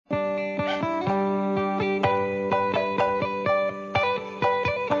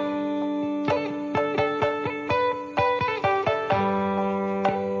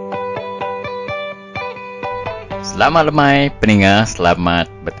Selamat lemai pendengar, selamat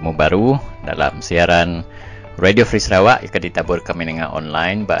bertemu baru dalam siaran Radio Free Sarawak yang ditabur kami dengan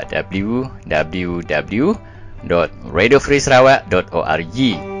online ba www.radiofreesarawak.org.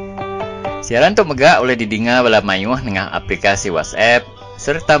 Siaran tu megak boleh didengar bala mayuh dengan aplikasi WhatsApp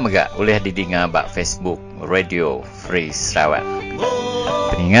serta megak boleh didengar ba Facebook Radio Free Sarawak.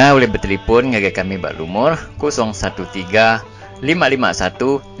 Pendengar boleh bertelefon dengan kami ba lumur 013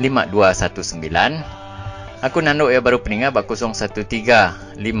 551 5219. Aku nanduk ya baru pendengar bak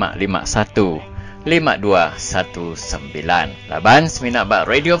 013-551-5219. Laban seminat bak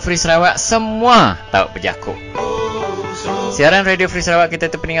Radio Free Sarawak semua tahu pejaku. Siaran Radio Free Sarawak kita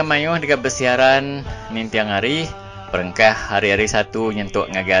tu pendengar mayuh dekat bersiaran nintiang hari. Perengkah hari-hari satu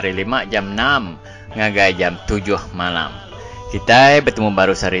nyentuk ngagai hari 5 jam 6 ngagai jam 7 malam. Kita bertemu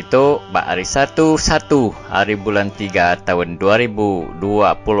baru hari itu bak hari 1 hari bulan 3 tahun 2021.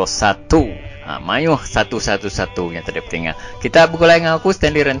 Mayuh satu-satu yang tadi pendengar. Kita bergulai dengan aku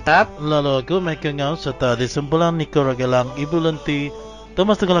Stanley Rentap. Lalu aku Michael Ngau serta di sempulan Niko Ragelang, Ibu Lenti,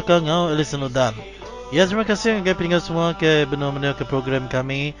 Thomas Tenggalaka Ngau, Elison Udan. Ya, terima kasih kepada pendengar semua ke benar-benar ke program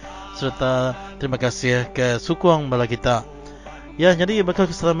kami serta terima kasih ke sukong bala kita. Ya, jadi bakal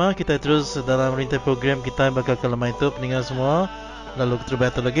selama kita terus dalam rintai program kita bakal ke lemah itu pendengar semua. Lalu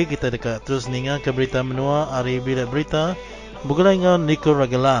terbaik lagi kita dekat terus ninga ke berita menua hari bilik berita bergulai dengan Niko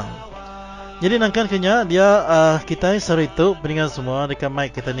Ragelang. Jadi nangkan kenya dia kita sehari itu pendengar semua dekat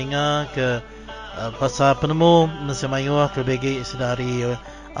mic kita dengar ke pasal penemu Malaysia Mayuh ke bagi sedari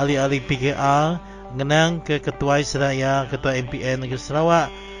ahli-ahli PKR ngenang ke ketua Seraya, ketua MPN Negeri Sarawak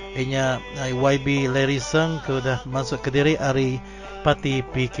ianya YB Larry Seng ke dah masuk ke diri hari parti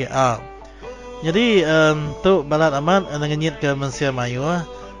PKR. Jadi tu balat aman ngenyit ke Malaysia Mayuh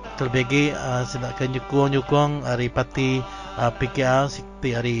ke bagi sedang ke nyukong hari parti PKR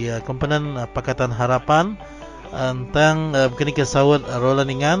seperti hari komponen Pakatan Harapan tentang kini ke sawut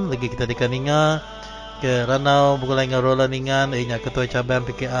Rolaningan lagi kita dikaninga ke Ranau bergulai dengan Rolaningan ianya ketua cabang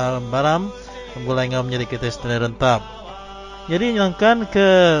PKR Baram bergulai dengan menjadi kita Stanley Rentap. Jadi nyangkan ke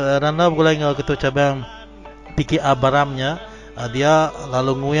Ranau bergulai dengan ketua cabang PKR Baramnya dia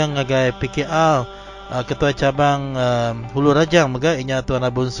lalu nguyang ngagai PKR ketua cabang Hulu Rajang mega ianya Tuan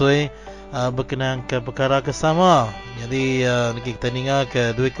Abun Sui berkenaan ke perkara kesama. Jadi lagi kita dengar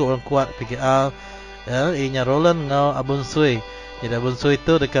ke dua orang kuat PKR ianya Roland ngau Abun Sui. Jadi Abun Sui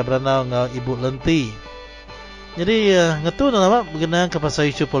itu dekat Beranau ngau Ibu Lenti. Jadi ngetu nama berkenaan ke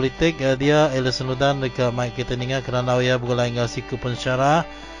pasal isu politik dia Elison Udan dekat mic kita dengar kerana ya bergulai ngau siku pensyarah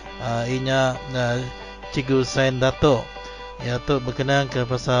ianya Cikgu Sain Dato. Ya tu berkenaan ke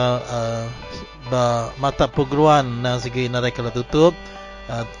pasal mata perguruan yang segi narai kalau tutup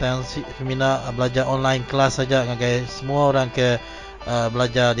tang femina belajar online kelas saja ngagai semua orang ke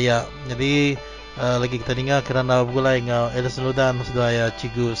belajar dia. Jadi lagi kita dengar kerana bergulai dengan Elison Udan sedaya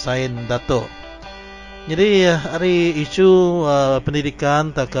Cikgu Sain Dato. Jadi hari isu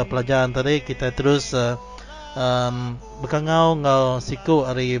pendidikan tak ke pelajaran tadi kita terus berkangau ngau siku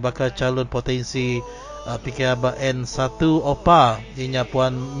hari bakal calon potensi PKR N1 OPA ianya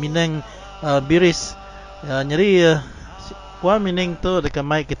Puan Mineng Biris. Jadi Puan Mineng tu dekat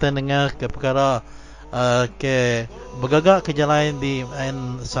mic kita dengar ke perkara ke bergagak ke jalan di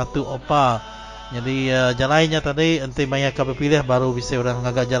N1 OPA. Jadi jalannya tadi enti banyak ke berpilih baru bisa orang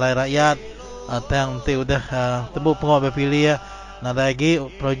ngagak jalan rakyat. Tang enti udah tembuk pengawal berpilih nak lagi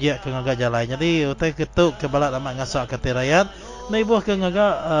projek ke ngagak jalan. Jadi utai ketuk ke balat amat ngasak ke rakyat. Nai buah ke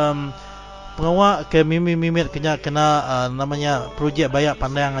ngagak pengawal ke mimit kena namanya projek bayar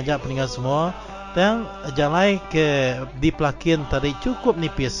pandang aja peninggal semua. Tang jalan ke di pelakin tadi cukup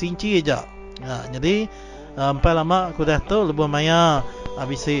nipis sinci aja. Jadi empat lama aku dah tahu lebih maya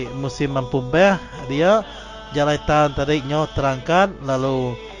habis musim mampu dia jalan tahun tadi nyo terangkat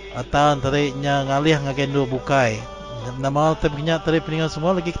lalu tahun tadi nya ngalih ngagendo bukai. Nama terbinya tadi peninggal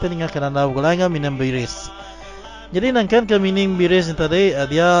semua lagi kita dengar kerana bergulai Mineng Biris. Jadi nangkan ke Mineng Biris tadi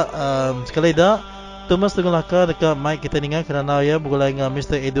dia sekali dah Thomas Tenggalaka dekat mic kita dengar kerana ya bergulai dengan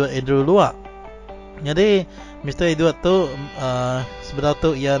Mr. Edward Andrew Luak. Jadi Mr. Edward tu sebenarnya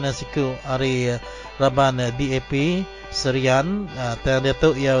tu ia nasiku hari Raban DAP Serian dia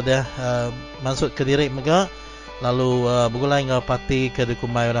tu ia udah masuk ke direct mega lalu bergulai dengan parti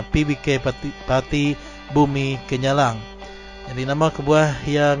kedukumai orang PBK parti Bumi Kenyalang. Jadi nama kebuah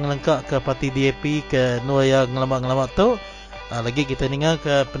yang lengkap ke parti DAP ke Nur yang ngelamak-ngelamak tu lagi kita dengar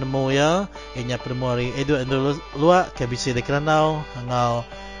ke penemu ya ianya penemu hari Edward Andrew Luak ke BC de Keranau ngau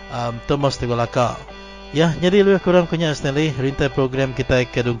Thomas Tenggalaka. Ya, jadi lebih kurang punya Stanley rintai program kita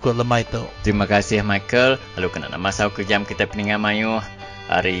ke Dungkut Lemah itu. Terima kasih Michael. Lalu kena nak masuk ke jam kita pendengar mayuh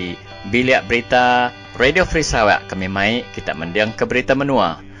hari bilik berita Radio Free Sarawak kami mai kita mendiang ke berita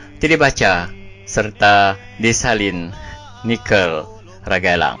menua. Tidak baca serta disalin nikel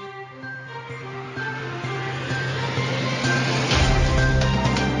Ragalang.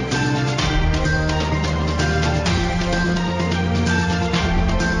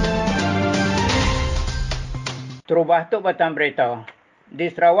 Terubah tu batang berita. Di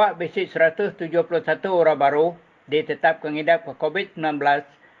Sarawak bisik 171 orang baru ditetapkan hidap ke COVID-19,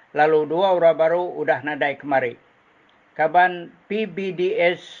 lalu 2 orang baru udah nadai kemari. Kaban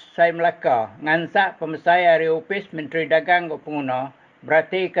PBDS Sai Melaka ngansak pemesai Hari Upis Menteri Dagang ke pengguna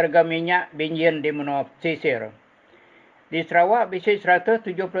berarti kerga minyak binjin di menua pesisir. Di Sarawak bisik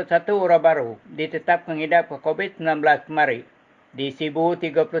 171 orang baru ditetapkan hidap ke COVID-19 kemari. Di Sibu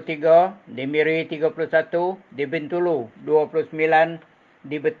 33, di Miri 31, di Bintulu 29,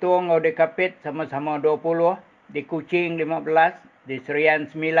 di Betung atau di Kapit sama-sama 20, di Kuching 15, di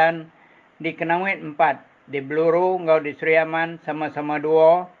Serian 9, di Kenawit 4, di Beluru atau di Seriaman sama-sama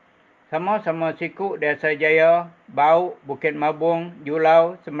 2, sama-sama Siku, Desa Jaya, Bau, Bukit Mabung,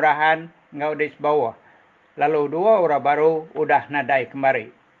 Julau, Semerahan atau di Sebawah. Lalu 2 orang baru udah nadai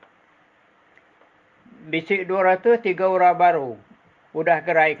kemari. Bisik 203 orang baru udah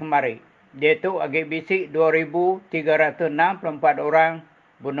gerai kemari. Dia tu agak bisik 2,364 orang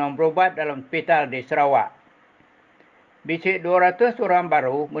benong berubat dalam hospital di Sarawak. Bisik 200 orang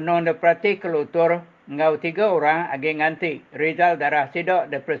baru benong diperhati ke lutur, ngau 3 orang agak ngantik result darah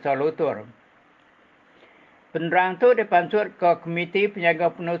sidak diperiksa lutur. Penerang tu dipansut ke Komiti Penjaga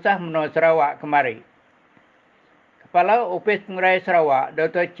Penusah Menua Sarawak kemari. Kepala Opis Pengerai Sarawak,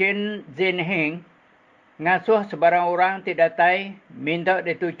 Dr. Chin Zin Hing, ngasuh sebarang orang tidak datai minta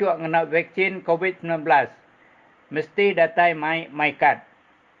ditujuk mengenai vaksin COVID-19. Mesti datai mai kad.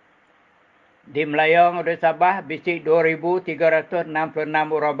 Di Melayang atau Sabah, bisik 2,366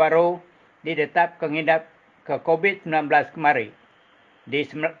 orang baru ditetapkan hidap ke COVID-19 kemari. Di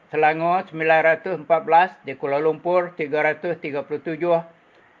Selangor 914, di Kuala Lumpur 337,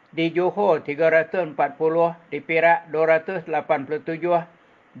 di Johor 340, di Perak 287,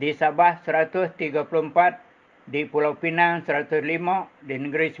 di Sabah 134, di Pulau Pinang 105, di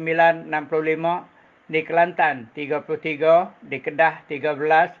Negeri Sembilan 65, di Kelantan 33, di Kedah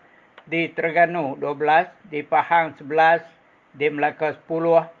 13, di Terengganu 12, di Pahang 11, di Melaka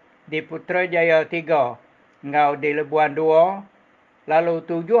 10, di Putrajaya 3, ngau di Labuan 2, lalu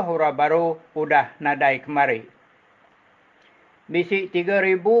 7 orang baru udah nadai kemari. Bisik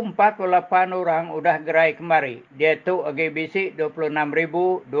 3,048 orang udah gerai kemari. Dia tu agak bisik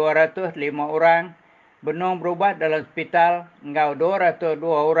 26,205 orang benong berubat dalam hospital, ngau 202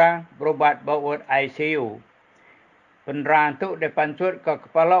 orang berubat bawah ICU. Penerang tu dipansut ke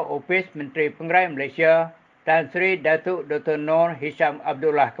Kepala Opis Menteri Pengerai Malaysia, Tan Sri Datuk Dr. Nur Hisham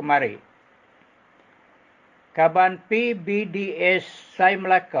Abdullah kemari. Kaban PBDS Sai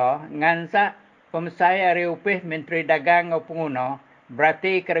Melaka ngansak pemesai Hari Upis Menteri Dagang atau pengguna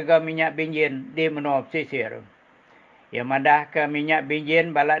berarti kerga minyak binjin di menua pesisir. Ia madah ke minyak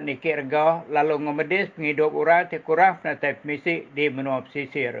binjin balat nikit rega lalu ngomedis penghidup orang terkurang penatai pemisik di menua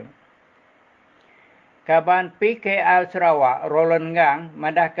pesisir. Kaban PKR Sarawak Roland Ngang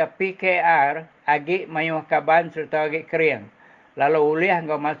madah ke PKR agik mayuh kaban serta agik kering. Lalu uliah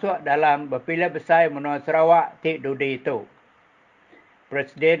ngau masuk dalam berpilih besar menua Sarawak tik dudi itu.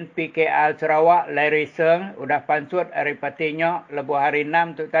 Presiden PKR Sarawak Larry Seng udah pansut hari patinya lebuh hari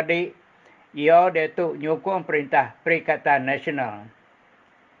 6 tu tadi. Ia dia tu nyokong perintah Perikatan Nasional.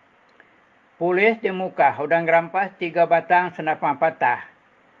 Polis di muka udang gerampas 3 batang senapan patah.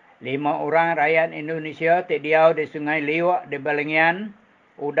 5 orang rakyat Indonesia terdiau di Sungai Liwak di Balengian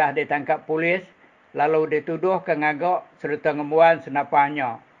udah ditangkap polis lalu dituduh kengagak serta ngembuan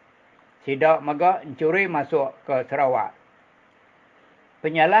senapannya. Sidak magak mencuri masuk ke Sarawak.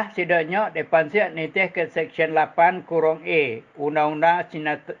 Penyalah sidaknya dipansiat nitih ke Seksyen 8-A Undang-Undang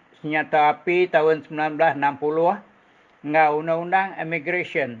Senjata Api tahun 1960 dengan Undang-Undang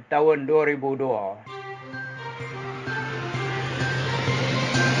Immigration tahun 2002.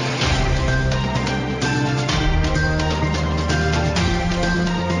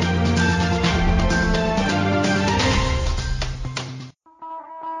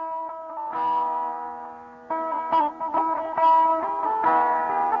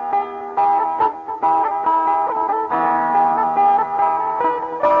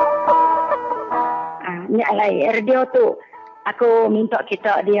 Radio tu aku minta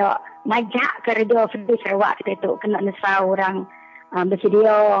kita dia majak ke Radio Free Sarawak kita tu kena nesa orang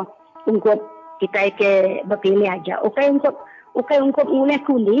bersedia untuk kita ke berpilih aja. Ukai untuk mulai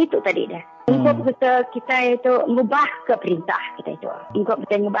kundi tu tadi dah. Engkau betul kita itu ngubah ke perintah kita itu. Engkau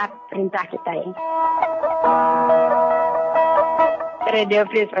betul ngubah perintah kita ini. Radio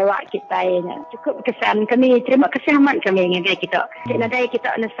Free Sarawak kita ini cukup kesan kami. Terima kasih amat kami dengan kita. Nadai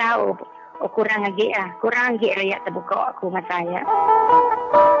kita nasau kurang lagi rakyat terbuka aku masa saya.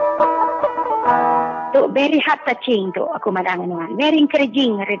 Tu very heart touching tu aku madang dengan. Very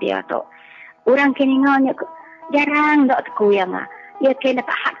encouraging radio tu. Orang kini nganya jarang dok aku yang ia kena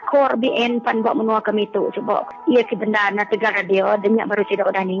tak hardcore BN pan buat menua kami tu sebab ia ke benda na tegar radio denyak baru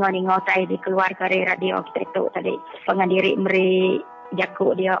tidak dah ningo saya di keluar dari radio kita itu tadi pengadiri meri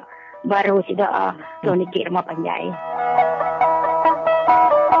jaku dia baru tidak nikir rumah panjai.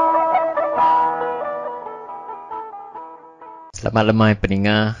 Selamat lemai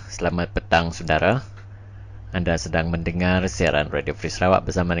pendengar, selamat petang saudara. Anda sedang mendengar siaran Radio Free Sarawak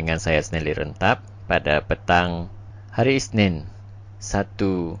bersama dengan saya Snelly Rentap pada petang hari Isnin 1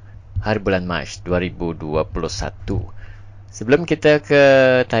 hari bulan Mac 2021. Sebelum kita ke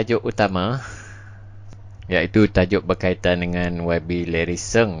tajuk utama, iaitu tajuk berkaitan dengan YB Larry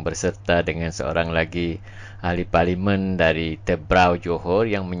Seng berserta dengan seorang lagi ahli parlimen dari Tebrau Johor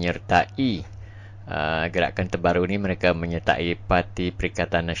yang menyertai gerakan terbaru ni. Mereka menyertai Parti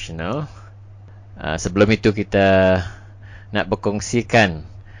Perikatan Nasional. Sebelum itu kita nak berkongsikan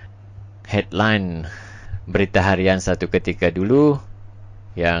headline berita harian satu ketika dulu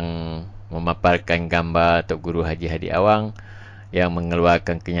yang memaparkan gambar Tok Guru Haji Hadi Awang yang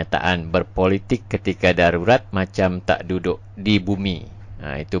mengeluarkan kenyataan berpolitik ketika darurat macam tak duduk di bumi.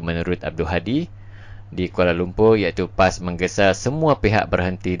 Itu menurut Abdul Hadi di Kuala Lumpur, iaitu PAS menggesa semua pihak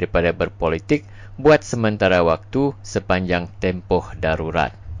berhenti daripada berpolitik buat sementara waktu sepanjang tempoh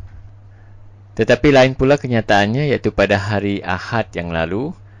darurat. Tetapi lain pula kenyataannya, iaitu pada hari Ahad yang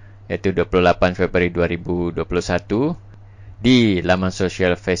lalu, iaitu 28 Februari 2021, di laman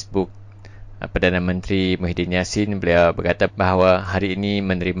sosial Facebook Perdana Menteri Muhyiddin Yassin, beliau berkata bahawa hari ini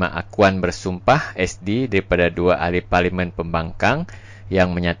menerima akuan bersumpah SD daripada dua ahli parlimen pembangkang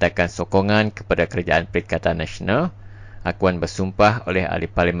yang menyatakan sokongan kepada Kerajaan Perikatan Nasional. Akuan bersumpah oleh ahli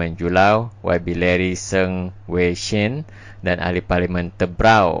parlimen Julau YB Larry Seng Wei Shin dan ahli parlimen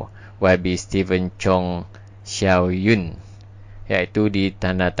Tebrau YB Stephen Chong Xiao Yun, iaitu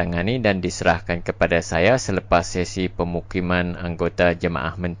ditandatangani dan diserahkan kepada saya selepas sesi pemukiman anggota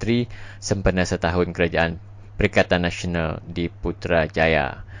Jemaah Menteri sempena setahun Kerajaan Perikatan Nasional di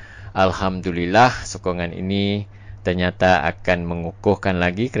Putrajaya. Alhamdulillah, sokongan ini ternyata akan mengukuhkan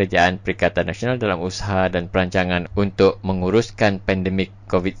lagi Kerajaan Perikatan Nasional dalam usaha dan perancangan untuk menguruskan pandemik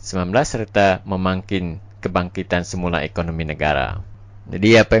COVID-19 serta memangkin kebangkitan semula ekonomi negara.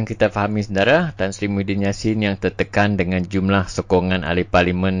 Jadi apa yang kita fahami saudara, Tan Sri Muhyiddin Yassin yang tertekan dengan jumlah sokongan ahli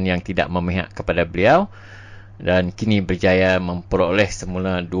parlimen yang tidak memihak kepada beliau dan kini berjaya memperoleh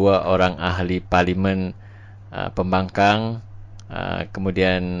semula dua orang ahli parlimen pembangkang,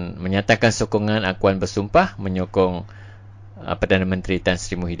 kemudian menyatakan sokongan akuan bersumpah menyokong Perdana Menteri Tan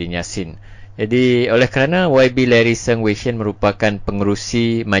Sri Muhyiddin Yassin. Jadi oleh kerana YB Larry Seng Wei Shin merupakan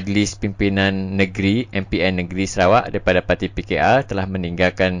pengerusi Majlis Pimpinan Negeri MPN Negeri Sarawak daripada Parti PKR telah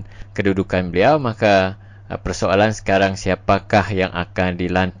meninggalkan kedudukan beliau, maka persoalan sekarang siapakah yang akan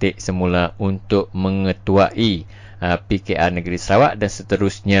dilantik semula untuk mengetuai PKR Negeri Sarawak dan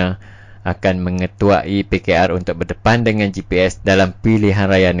seterusnya akan mengetuai PKR untuk berdepan dengan GPS dalam pilihan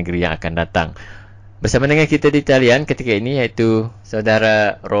raya negeri yang akan datang. Bersama dengan kita di talian ketika ini iaitu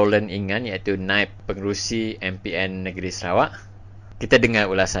saudara Roland Ingan, iaitu Naib Pengerusi MPN Negeri Sarawak. Kita dengar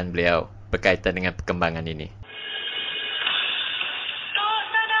ulasan beliau berkaitan dengan perkembangan ini.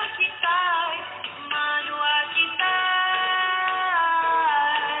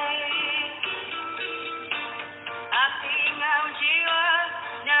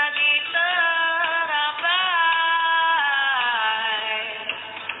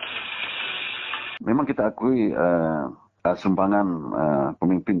 Memang kita akui sumbangan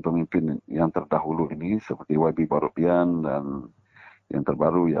pemimpin-pemimpin yang terdahulu ini seperti YB Barupian dan yang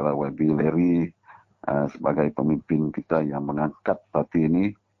terbaru ialah YB Larry sebagai pemimpin kita yang mengangkat parti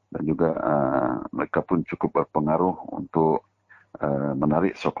ini, dan juga mereka pun cukup berpengaruh untuk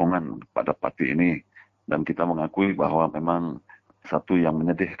menarik sokongan pada parti ini, dan kita mengakui bahawa memang satu yang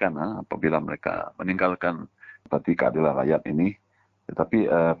menyedihkan apabila mereka meninggalkan Parti Keadilan Rakyat ini. Tetapi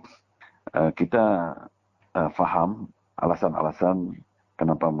kita faham alasan-alasan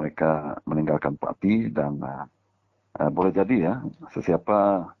kenapa mereka meninggalkan parti, dan boleh jadi ya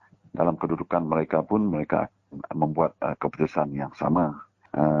sesiapa dalam kedudukan mereka pun mereka membuat keputusan yang sama.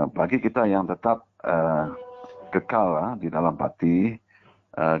 Bagi kita yang tetap kekal di dalam parti,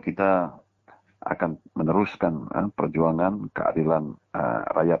 kita akan meneruskan perjuangan keadilan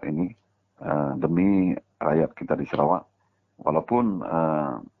rakyat ini demi rakyat kita di Sarawak. Walaupun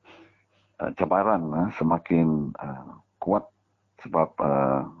cabaran semakin kuat sebab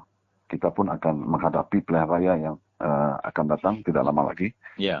kita pun akan menghadapi pilihan raya yang akan datang tidak lama lagi.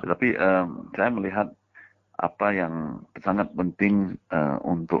 Ya. Tetapi saya melihat apa yang sangat penting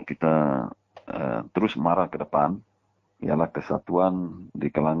untuk kita terus marah ke depan ialah kesatuan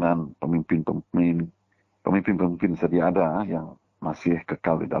di kalangan pemimpin-pemimpin sedia ada yang masih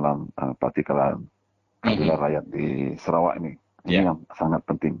kekal di dalam Parti Keadilan Rakyat di Sarawak ini. Ini yang sangat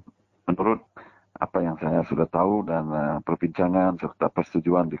penting. Menurut apa yang saya sudah tahu dan perbincangan serta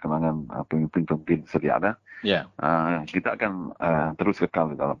persetujuan di kalangan pemimpin-pemimpin sedia ada, kita akan terus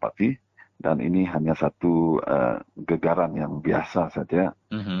kekal di dalam parti. Dan ini hanya satu gegaran yang biasa saja.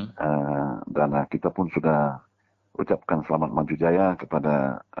 Dan kita pun sudah ucapkan selamat maju jaya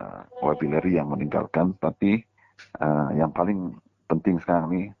kepada YB Larry yang meninggalkan. Tapi yang paling penting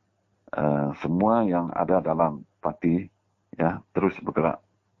sekarang ini, semua yang ada dalam parti ya terus bergerak.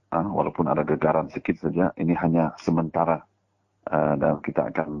 Walaupun ada gegaran sedikit saja, ini hanya sementara. Dan kita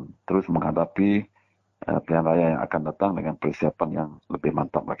akan terus menghadapi pilihan raya yang akan datang dengan persiapan yang lebih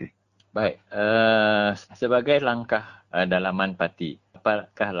mantap lagi. Baik, sebagai langkah dalaman parti,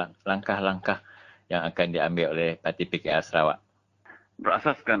 apakah langkah-langkah yang akan diambil oleh Parti PKR Sarawak?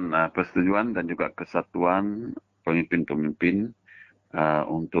 Berasaskan persetujuan dan juga kesatuan pemimpin-pemimpin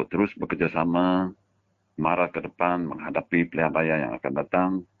untuk terus bekerjasama, marah ke depan, menghadapi pilihan raya yang akan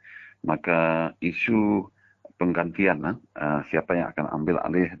datang, maka isu penggantian siapa yang akan ambil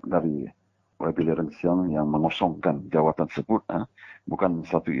alih dari YB Larry yang mengosongkan jawatan tersebut bukan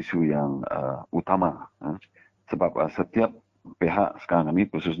satu isu yang utama. Sebab setiap pihak sekarang ini,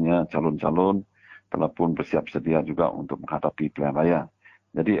 khususnya calon-calon, telah pun bersiap sedia juga untuk menghadapi pilihan raya.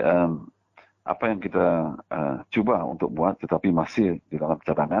 Jadi apa yang kita cuba untuk buat tetapi masih di dalam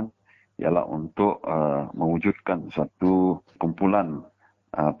cadangan ialah untuk mewujudkan satu kumpulan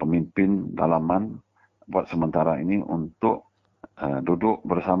pemimpin dalaman buat sementara ini untuk duduk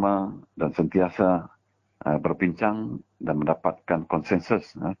bersama dan sentiasa berbincang dan mendapatkan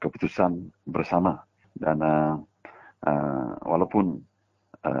konsensus keputusan bersama. Dan walaupun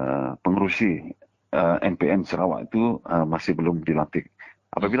pengerusi MPN Sarawak itu masih belum dilantik.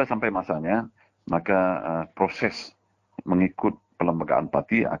 Apabila sampai masanya, maka proses mengikut perlembagaan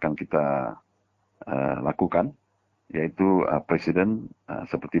parti akan kita lakukan, yaitu Presiden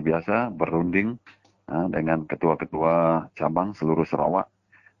seperti biasa berunding dengan ketua-ketua cabang seluruh Sarawak,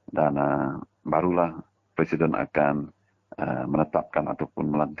 dan barulah Presiden akan menetapkan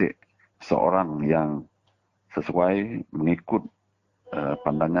ataupun melantik seorang yang sesuai mengikut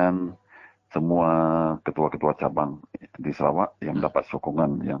pandangan semua ketua-ketua cabang di Sarawak yang mendapat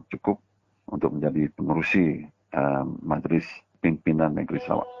sokongan yang cukup untuk menjadi pengerusi Majlis Pimpinan Negeri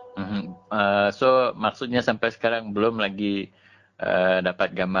Sarawak. So maksudnya sampai sekarang belum lagi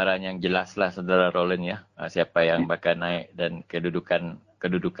dapat gambaran yang jelas lah Saudara Roland ya, siapa yang bakal naik dan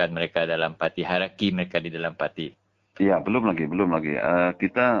kedudukan mereka dalam parti, hierarki mereka di dalam parti. Ya, belum lagi.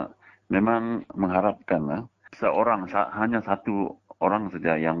 Kita memang mengharapkan hanya satu orang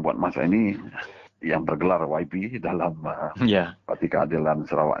saja yang buat masa ini yang bergelar YB dalam Parti Keadilan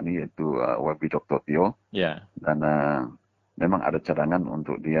Sarawak ini, yaitu YB Dr. Teo. Dan memang ada cadangan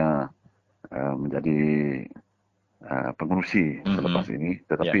untuk dia menjadi pengurusi selepas ini,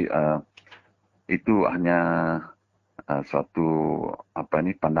 tetapi itu hanya suatu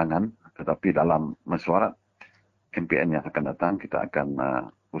pandangan. Tetapi dalam mesyuarat MPN yang akan datang, kita akan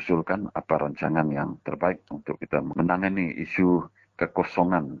usulkan apa rancangan yang terbaik untuk kita menangani isu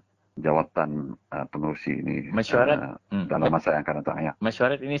kekosongan jawatan pengurusi ini dalam masa yang akan datang. Ya.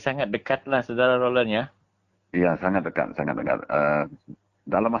 Mesyuarat ini sangat dekatlah Saudara Roland ya. Iya, sangat dekat.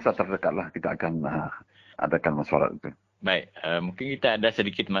 Dalam masa terdekatlah kita akan adakan mesyuarat itu. Baik, mungkin kita ada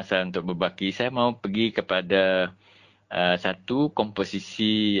sedikit masa untuk berbaki. Saya mau pergi kepada satu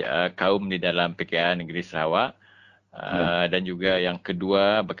komposisi kaum di dalam PKR Negeri Sarawak, dan juga yang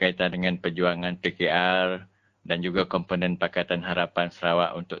kedua berkaitan dengan perjuangan PKR dan juga komponen Pakatan Harapan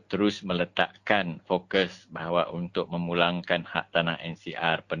Sarawak untuk terus meletakkan fokus bahawa untuk memulangkan hak tanah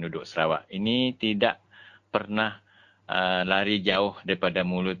NCR penduduk Sarawak ini tidak pernah lari jauh daripada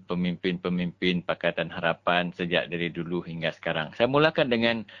mulut pemimpin-pemimpin Pakatan Harapan sejak dari dulu hingga sekarang. Saya mulakan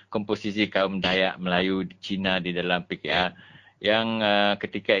dengan komposisi kaum Dayak Melayu Cina di dalam PKR yang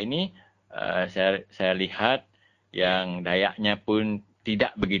ketika ini saya lihat yang Dayaknya pun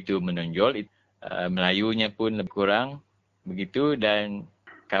tidak begitu menonjol, Melayunya pun lebih kurang begitu, dan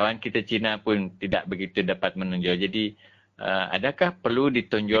kawan kita Cina pun tidak begitu dapat menonjol. Jadi adakah perlu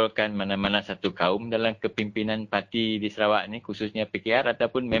ditonjolkan mana-mana satu kaum dalam kepimpinan parti di Sarawak ni, khususnya PKR,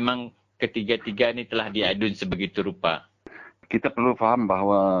 ataupun memang ketiga-tiga ni telah diadun sebegitu rupa? Kita perlu faham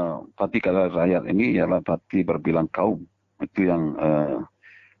bahawa parti keadilan rakyat ini ialah parti berbilang kaum. Itu yang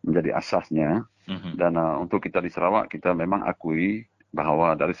menjadi asasnya. Dan untuk kita di Sarawak, kita memang akui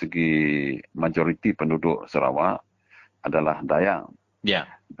bahawa dari segi majoriti penduduk Sarawak adalah Dayak. Ya.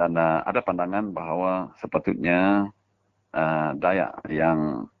 Dan ada pandangan bahawa sepatutnya Dayak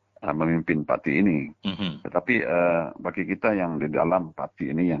yang memimpin parti ini. Tetapi bagi kita yang di dalam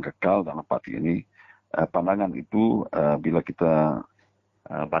parti ini, yang kekal dalam parti ini, pandangan itu bila kita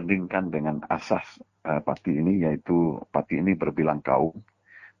bandingkan dengan asas parti ini, iaitu parti ini berbilang kaum,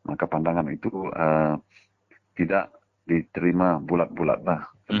 maka pandangan itu tidak diterima bulat-bulat lah.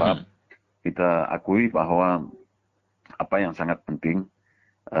 Sebab kita akui bahawa apa yang sangat penting,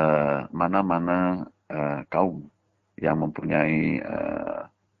 mana-mana kaum yang mempunyai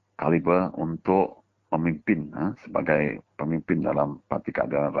kaliber untuk memimpin sebagai pemimpin dalam Parti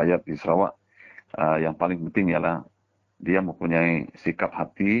Keadilan Rakyat di Sarawak. Yang paling penting ialah dia mempunyai sikap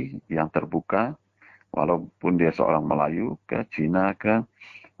hati yang terbuka, walaupun dia seorang Melayu ke Cina ke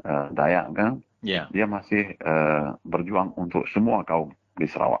Dayak ke, dia masih berjuang untuk semua kaum di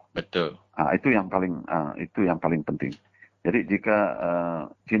Sarawak. Betul. Itu yang paling penting. Jadi jika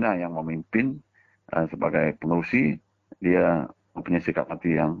Cina yang memimpin sebagai pengerusi, dia mempunyai sikap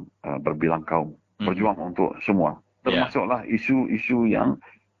hati yang berbilang kaum, berjuang untuk semua. Termasuklah isu-isu yang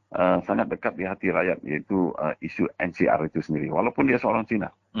sangat dekat di hati rakyat, yaitu isu NCR itu sendiri. Walaupun dia seorang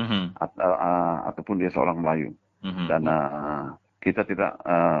Cina ataupun dia seorang Melayu. Dan kita tidak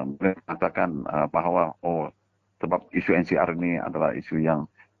boleh mengatakan bahawa sebab isu NCR ini adalah isu yang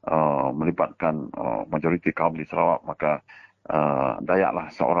melibatkan majoriti kaum di Sarawak, maka Dayaklah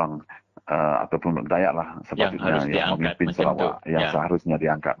seorang ataupun Dayaklah sepatutnya yang memimpin Sarawak, yang seharusnya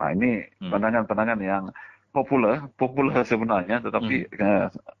diangkat. Nah, ini pandangan-pandangan yang popular sebenarnya, tetapi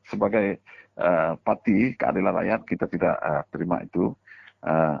sebagai parti keadilan rakyat kita tidak terima itu.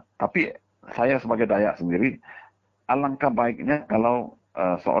 Tapi saya sebagai Dayak sendiri, alangkah baiknya kalau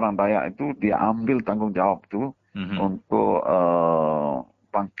seorang Dayak itu dia ambil tanggungjawab itu untuk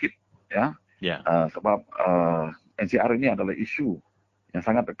bangkit, sebab NCR ini adalah isu yang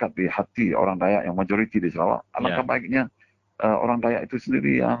sangat dekat di hati orang Dayak yang majoriti di Sarawak. Alangkah baiknya orang Dayak itu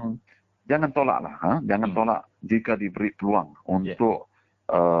sendiri yang jangan tolak lah, jangan tolak jika diberi peluang untuk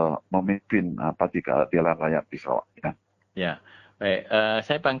memimpin Parti Keadilan Rakyat di Sarawak. Ya. Baik,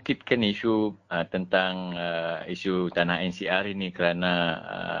 saya bangkitkan isu tentang isu tanah NCR ini kerana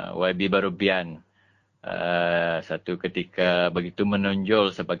YB Barubian satu ketika begitu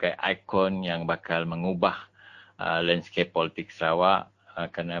menonjol sebagai ikon yang bakal mengubah landscape politik Sarawak,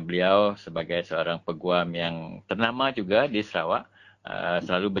 kerana beliau sebagai seorang peguam yang ternama juga di Sarawak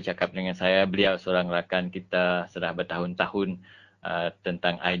selalu bercakap dengan saya. Beliau seorang rakan kita sudah bertahun-tahun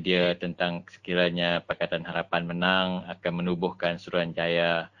tentang idea tentang sekiranya Pakatan Harapan menang akan menubuhkan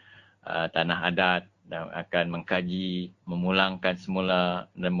Suruhanjaya tanah adat dan akan mengkaji, memulangkan semula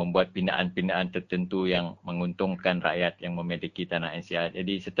dan membuat pindaan-pindaan tertentu yang menguntungkan rakyat yang memiliki tanah NCR.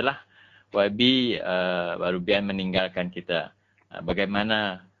 Jadi setelah YB Barubian meninggalkan kita,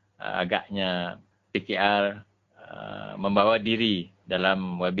 bagaimana agaknya PKR membawa diri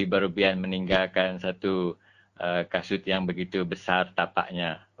dalam YB Barubian meninggalkan satu kasut yang begitu besar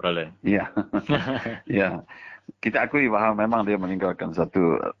tapaknya, Roland? Ya, ya. Kita akui bahawa memang dia meninggalkan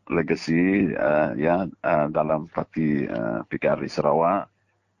satu legasi dalam parti PKR di Sarawak,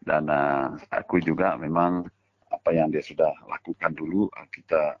 dan akui juga memang apa yang dia sudah lakukan dulu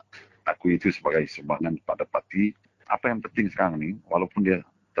kita akui itu sebagai sumbangan pada parti. Apa yang penting sekarang ni, walaupun dia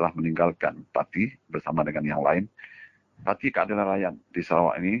telah meninggalkan parti bersama dengan yang lain, Parti Keadilan Rakyat di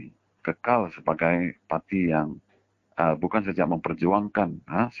Sarawak ini kekal sebagai parti yang bukan saja memperjuangkan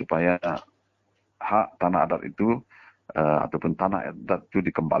supaya hak tanah adat itu ataupun tanah adat itu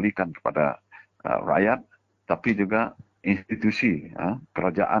dikembalikan kepada rakyat, tapi juga institusi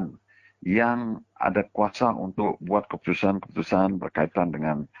kerajaan yang ada kuasa untuk buat keputusan-keputusan berkaitan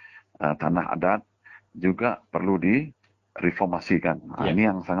dengan tanah adat juga perlu direformasikan.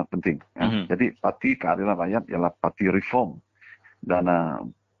 Ini yang sangat penting. Jadi Parti Keadilan Rakyat ialah parti reform, dan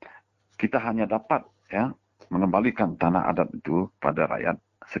kita hanya dapat mengembalikan tanah adat itu pada rakyat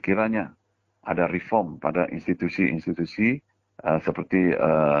sekiranya ada reform pada institusi-institusi seperti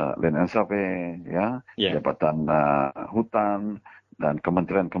Land and Survey, Jabatan Hutan dan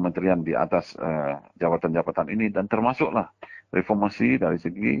kementerian-kementerian di atas jabatan-jabatan ini, dan termasuklah reformasi dari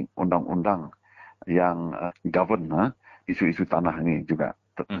segi undang-undang yang govern isu-isu tanah ini juga,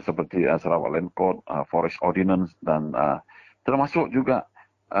 seperti Sarawak Land Code, Forest Ordinance, dan termasuk juga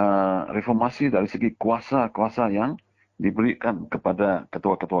reformasi dari segi kuasa-kuasa yang diberikan kepada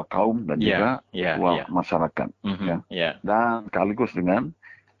ketua-ketua kaum dan juga ketua masyarakat. Dan sekaligus dengan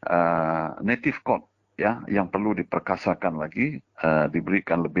native court yang perlu diperkasakan lagi,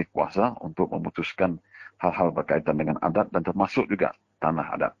 diberikan lebih kuasa untuk memutuskan hal-hal berkaitan dengan adat dan termasuk juga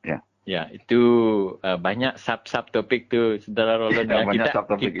tanah adat. Ya, itu banyak sub topik tu, Saudara Roland.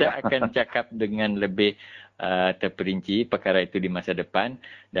 Kita akan cakap dengan lebih terperinci perkara itu di masa depan.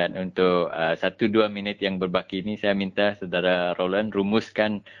 Dan untuk 1-2 minit yang berbaki ini, saya minta Saudara Roland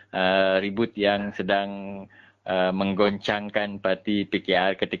rumuskan ribut yang sedang menggoncangkan parti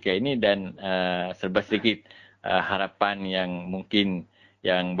PKR ketika ini dan serba sedikit harapan yang mungkin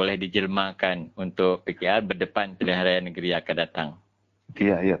yang boleh dijelmakan untuk PKR berdepan pilihan raya negeri akan datang.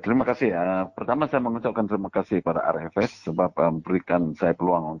 Ya, terima kasih. Pertama saya mengucapkan terima kasih pada RFS sebab memberikan saya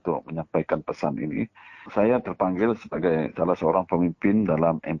peluang untuk menyampaikan pesan ini. Saya terpanggil sebagai salah seorang pemimpin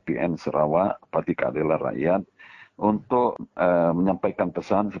dalam MPN Sarawak, Parti Keadilan Rakyat, untuk menyampaikan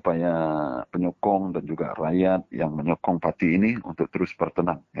pesan supaya penyokong dan juga rakyat yang menyokong parti ini untuk terus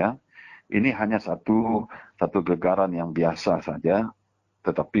bertenang. Ini hanya satu gegaran yang biasa saja,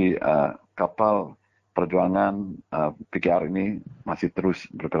 tetapi kapal perjuangan PKR ini masih terus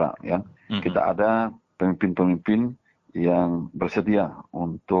bergerak. Kita ada pemimpin-pemimpin yang bersedia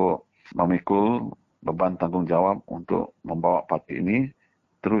untuk memikul beban tanggungjawab untuk membawa parti ini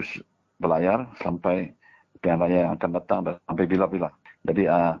terus berlayar sampai pilihan raya yang akan datang dan sampai bila-bila. Jadi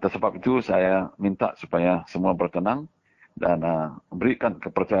tersebab itu saya minta supaya semua bertenang dan berikan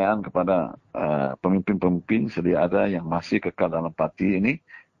kepercayaan kepada pemimpin-pemimpin sedia ada yang masih kekal dalam parti ini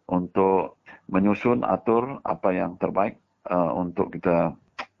untuk menyusun atur apa yang terbaik untuk kita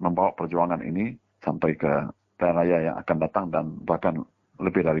membawa perjuangan ini sampai ke pilihan raya yang akan datang dan bahkan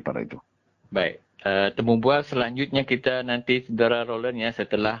lebih daripada itu. Baik, temu bual selanjutnya kita nanti Saudara Roland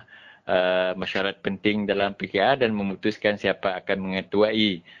setelah mesyuarat penting dalam PKR dan memutuskan siapa akan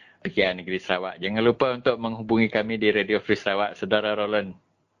mengetuai PKR Negeri Sarawak. Jangan lupa untuk menghubungi kami di Radio Free Sarawak, Saudara Roland.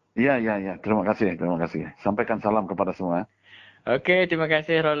 Ya. Terima kasih. Sampaikan salam kepada semua. Okey, terima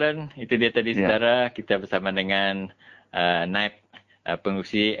kasih Roland. Itu dia tadi saudara, kita bersama dengan Naib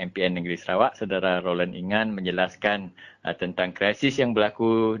Pengerusi MPN Negeri Sarawak, Saudara Roland Ingan menjelaskan tentang krisis yang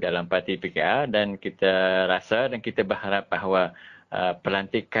berlaku dalam parti PKR dan kita rasa dan kita berharap bahawa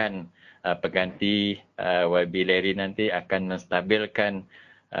pelantikan pengganti YB Larry nanti akan menstabilkan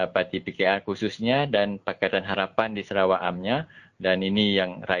parti PKR khususnya dan Pakatan Harapan di Sarawak amnya, dan ini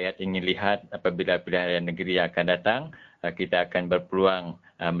yang rakyat ingin lihat apabila pilihan negeri akan datang. Kita akan berpeluang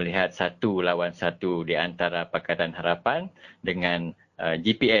melihat 1 lawan 1 di antara Pakatan Harapan dengan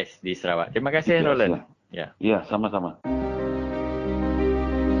GPS di Sarawak. Terima kasih Roland. Ya, sama-sama.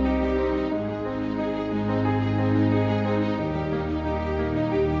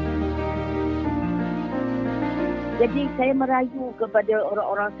 Jadi saya merayu kepada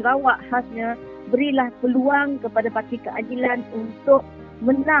orang-orang Sarawak khasnya, berilah peluang kepada Parti Keadilan untuk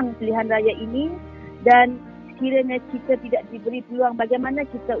menang pilihan raya ini, dan sekiranya kita tidak diberi peluang, bagaimana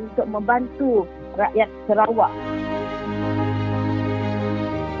kita untuk membantu rakyat Sarawak.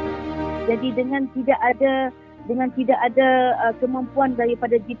 Jadi dengan tidak ada kemampuan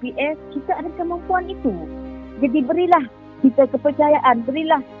daripada GPS, kita ada kemampuan itu. Jadi berilah kita kepercayaan,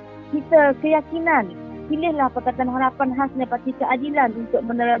 berilah kita keyakinan. Pilihlah Pakatan Harapan khasnya Parti Keadilan untuk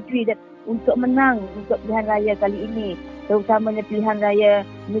menerajui dan untuk menang untuk pilihan raya kali ini, terutamanya pilihan raya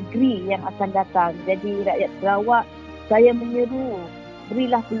negeri yang akan datang. Jadi rakyat Sarawak, saya menyeru,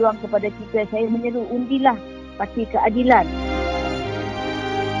 berilah peluang kepada kita. Saya menyeru, undilah Parti Keadilan.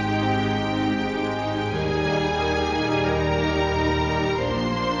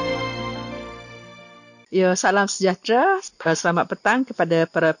 Ya, salam sejahtera. Selamat petang kepada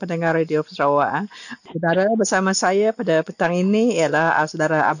para pendengar Radio Sarawak. Saudara, bersama saya pada petang ini ialah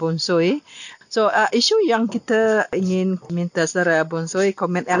saudara Abun Soi. So, isu yang kita ingin minta saudara Abun Soi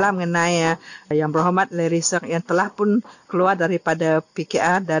komen ialah mengenai yang berhormat Larry Seng yang telah pun keluar daripada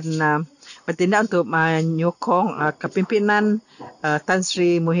PKR dan bertindak untuk menyokong kepimpinan Tan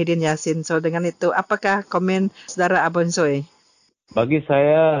Sri Muhyiddin Yassin. So, dengan itu, apakah komen saudara Abun Soi? Bagi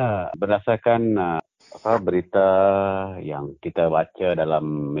saya, berdasarkan berita yang kita baca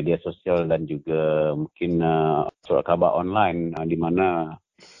dalam media sosial dan juga mungkin surat khabar online di mana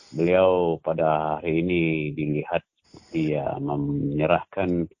beliau pada hari ini dilihat seperti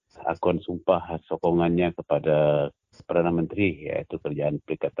menyerahkan akun sumpah sokongannya kepada Perdana Menteri, iaitu Kerajaan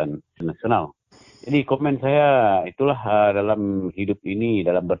Perikatan Nasional. Jadi komen saya, itulah dalam hidup ini,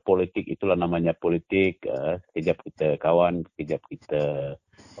 dalam berpolitik, itulah namanya politik. Sekejap kita kawan, sekejap kita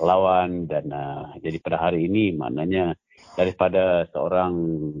lawan, dan jadi pada hari ini maknanya daripada seorang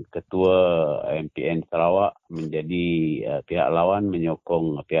ketua MPN Sarawak menjadi pihak lawan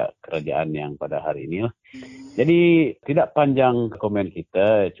menyokong pihak kerajaan yang pada hari ini lah. Jadi tidak panjang komen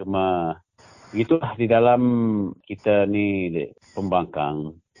kita, cuma begitulah di dalam kita ni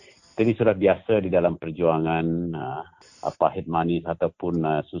pembangkang. Kita ni sudah biasa di dalam perjuangan, pahit manis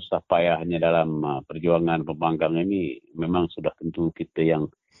ataupun susah payahnya dalam perjuangan pembangkang ini memang sudah tentu kita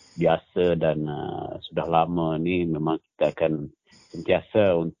yang biasa dan sudah lama ni memang kita akan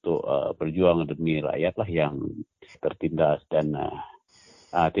sentiasa untuk berjuang demi rakyat lah yang tertindas dan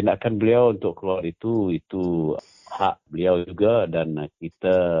tindakan beliau untuk keluar itu hak beliau juga dan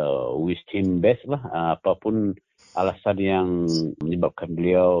kita wish him best lah. Apapun alasan yang menyebabkan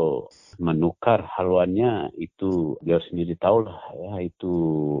beliau menukar haluannya itu beliau sendiri tahulah ya, itu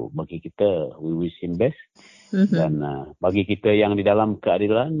bagi kita we wish him best. Dan bagi kita yang di dalam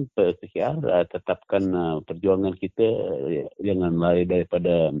keadilan PKR tetapkan perjuangan kita jangan lari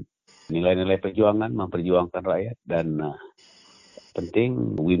daripada nilai-nilai perjuangan, memperjuangkan rakyat dan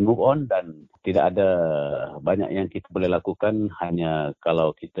penting we move on dan tidak ada banyak yang kita boleh lakukan hanya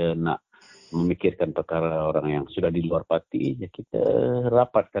kalau kita nak memikirkan perkara orang yang sudah di luar parti, ya kita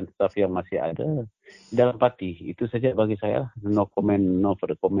rapatkan staf yang masih ada di dalam parti. Itu saja bagi saya. No comment, no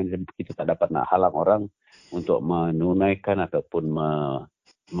further comment. Kita tak dapat nak halang orang untuk menunaikan ataupun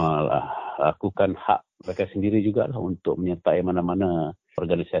melakukan hak mereka sendiri juga lah untuk menyertai mana-mana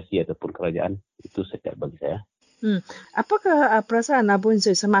organisasi ataupun kerajaan. Itu saja bagi saya. Apakah perasaan Abun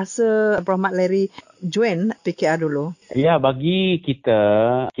Zui semasa Berhormat Larry join PKR dulu? Ya, bagi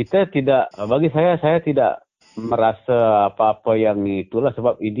kita tidak, bagi saya tidak merasa apa-apa yang itulah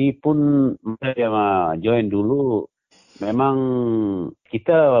sebab ini pun saya join dulu memang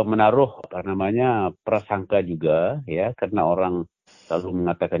kita menaruh prasangka juga ya karena orang selalu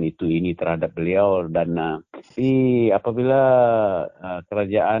mengatakan ini terhadap beliau dan apabila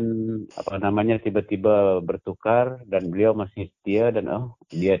kerajaan tiba-tiba bertukar dan beliau masih setia dan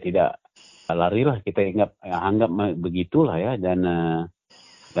dia tidak larilah kita anggap begitulah ya dan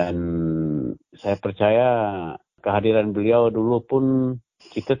saya percaya kehadiran beliau dulu pun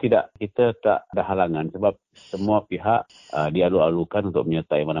kita tak ada halangan sebab semua pihak dialu-alukan untuk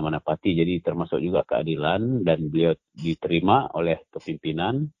menyertai mana-mana parti jadi termasuk juga keadilan dan beliau diterima oleh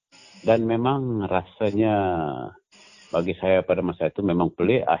kepimpinan dan memang rasanya bagi saya pada masa itu memang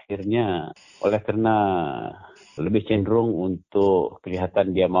pelik akhirnya oleh kerana lebih cenderung untuk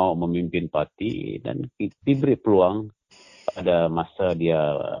kelihatan dia mau memimpin parti dan diberi peluang pada masa dia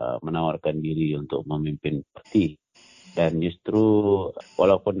menawarkan diri untuk memimpin parti. Dan justru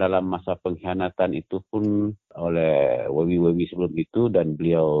walaupun dalam masa pengkhianatan itu pun oleh Wewi sebelum itu dan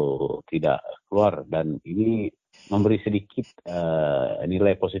beliau tidak keluar dan ini memberi sedikit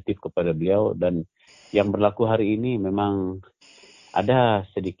nilai positif kepada beliau dan yang berlaku hari ini memang ada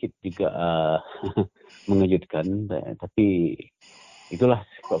sedikit juga mengejutkan tapi itulah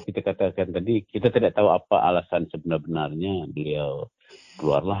kalau kita katakan tadi kita tidak tahu apa alasan sebenar-benarnya beliau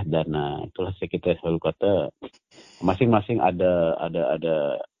keluarlah dan itulah kita selalu kata masing-masing ada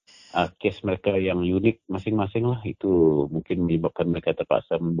kes mereka yang unik masing-masing lah itu mungkin menyebabkan mereka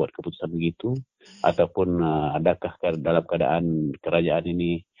terpaksa membuat keputusan begitu ataupun adakah dalam keadaan kerajaan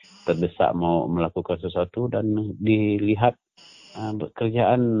ini terdesak mau melakukan sesuatu dan dilihat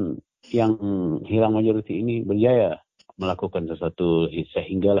kerajaan yang hilang majoriti ini berjaya melakukan sesuatu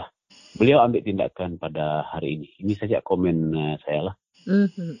sehinggalah beliau ambil tindakan pada hari ini. Ini saja komen saya lah.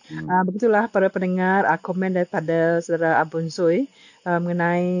 Begitulah para pendengar komen daripada saudara Abun Zui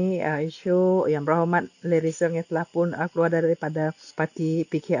mengenai isu yang Berhormat Larry Seng yang telah pun keluar daripada parti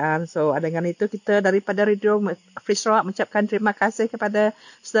PKR. So dengan itu kita daripada Radio Free Sarawak mengucapkan terima kasih kepada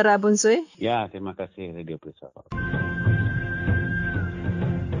saudara Abun Zui. Ya, terima kasih Radio Free Sarawak.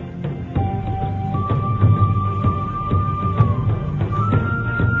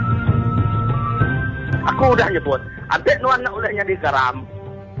 Aku udah nyebut, adik nuan nak olehnya di garam,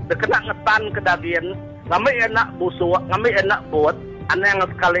 kena ngetan ke dagian, ngambil enak busuk, ngambil enak buat, ane yang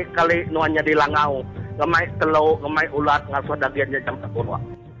sekali-kali nuannya di langau, ngambil telur, ngambil ulat, ngasuh dagiannya jam 10.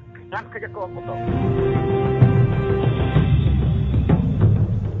 Ngat kerja kau aku tu.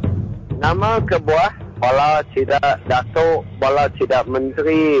 Nama kebuah, bala tidak Datuk, bala tidak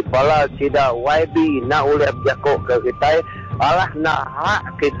Menteri, bala tidak YB nak oleh berjakuk ke kita, alah nak hak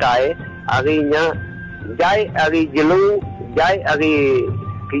kita, harinya jai hari jelu, jai hari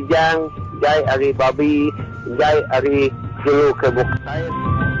kijang, jai hari babi, jai hari jelu ke Bukatai.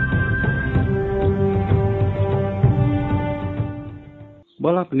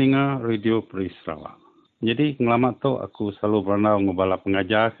 Bala pendengar Radio Free Sarawak. Jadi ngelamat tu aku selalu berenang ngubala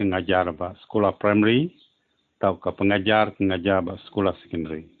pengajar ke ngajar ba sekolah primary atau ke pengajar sekolah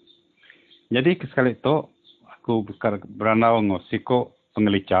sekondari. Jadi sekali itu aku beranau ngosiko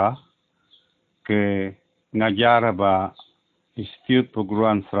pengelicah ke ngajar ba Institut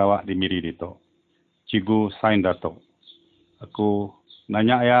Perguruan Sarawak di Miri itu. Cikgu Sain Dato. Aku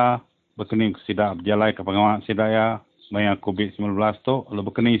nanya ya berkening sida berjalai ke pengawas sida ya maya COVID-19 tu lo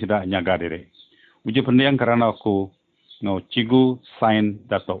berkening sida nyaga diri. Uji pendiang kerana aku Cikgu Sain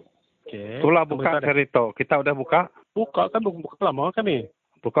Dato. Okey. Itulah buka cerita. Kita udah buka? Buka kan buka lama kami.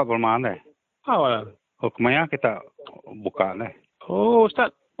 Buka berapa ni? Awal. Oh, kemana kita buka ni? Oh,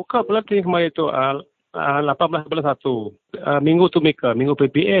 Ustaz, buka bulan ni kemarin tu 18 bulan 1. Minggu tu minggu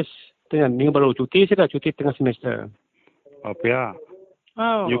PBS. Dengan minggu baru cuti tengah semester. Apa ya?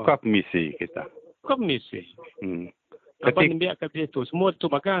 Oh. Yuka permisi kita. Komisi. Apa ni biar kat situ. Semua tu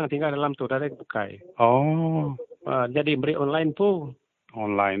magang tinggal dalam tu dah bukai. Oh. Jadi beri online pun.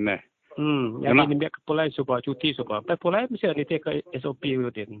 Online ni. Jadi ni biar kepulai supaya cuti supaya. Kepulai mesti ada ke SOP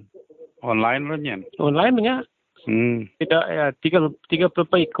rutin. Online runnya. Online punya. Tidak ya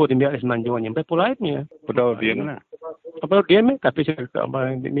 30 ikut ni biar semenanjungnya. Kepulai punya. Betul dia mana? Apa dia ni? Tapi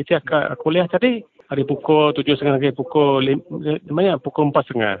mesti kuliah tadi. Hari pukul 7.30 ke pukul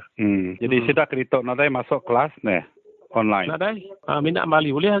 4.30. Jadi sudah cerita nadai masuk kelas ni online. Nadai, minat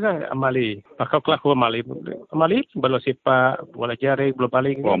amali boleh ke amali. Pakau kelas aku amali belum siapa bola jari belum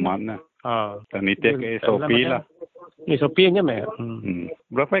balik. Oh mana? Dan itu ke SOP lah. SOP-nya meh.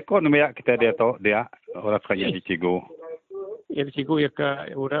 Berapa ekor ni kita dia orang kerja di Cikgu. Ya di Cikgu ya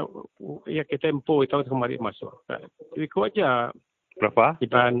kita tempo itu kemarin masuk. Jadi kau aja. Berapa?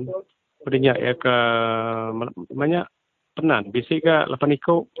 Iban Pedinya ya ke banyak penan. Biasanya 8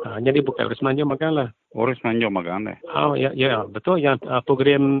 ikut. Jadi bukan urus manjung makan lah. Urus manjung makan lah. Ya betul. Yang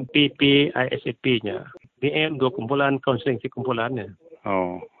program PPISAP-nya. BM 2 kumpulan, konseling si kumpulannya.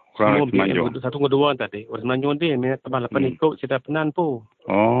 Oh, kurang urus manjung. 1 ke 2 tadi. Urus manjung dia. Tambah 8 ikut. Sudah penan pun.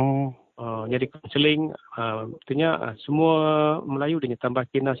 Oh. Jadi konseling. Artinya semua Melayu dia tambah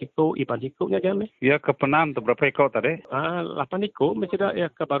kina sikut, iban sikutnya jam ni. Ya ke penan tu berapa ikut tadi? 8 ikut mesti dah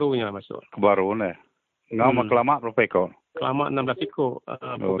ya ke barunya masuk. Ke baru ni. Ngau kelama berapa ikut? Kelama 16 ikut.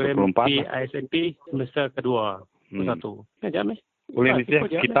 Program PISNP semester kedua. Satu. Ya jam ni. Boleh ni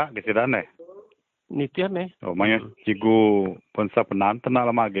kita ke sini ni. Nitian ni. Oh, maya Cikgu pensa penan tenang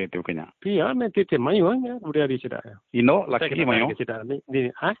lama ke tu kena. Iya, nanti mayu ya, udah di sini. Ino laki mayu.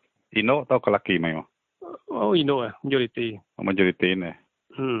 Ni Ino atau kelaki mayu? Oh, Ino majoriti. Majoriti ni.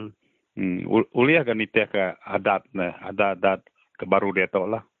 Uliah kan nitia ke adat ke baru dia tu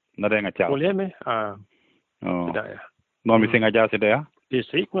lah. Nada yang ngacau. Uliah me. Oh. Tidak ya. No mesti ngajar sudah ya?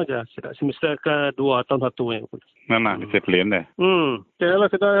 Distrik ngajar. Sudah semester ke-2 tahun 1 ya. Mana disiplin deh. Kalau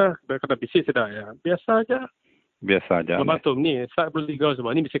sudah kena bisik sudah ya. Biasa aja. Biasa aja. Lepas tu ni saya beli tiga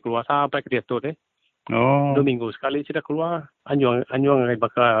semua ni mesti keluar sampai ke dia tu deh. Oh. 2 minggu sekali sudah keluar. Anjuang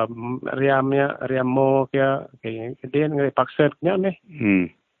bakal riam mo kaya dia ngai paksa punya ni.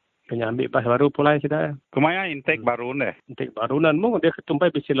 Kena ambil pas baru pulai sudah. Kemana intake baru ni? Intake baru nanti dia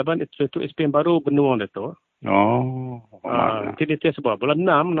ketumpai besi leban itu SPM baru benuang dia tu. Oh. Jadi dia sebab bulan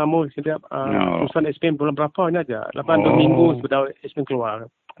 6 namun sudah urusan SPM bulan berapa ni aja. Lepas 2 minggu sudah SPM keluar.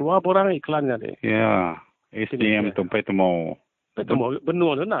 Keluar orang iklannya deh. Ya. SPM tumpai tu mau.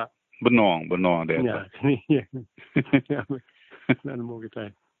 Benuang tu nak. Benuang dia. Ya. Nemu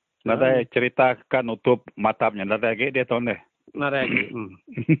kita. Nada ceritakan untuk matapnya. Nada lagi dia tahu ni. Nada lagi.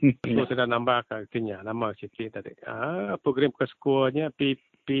 So sudah nambah artinya nama sikit tadi. Program kesekolahnya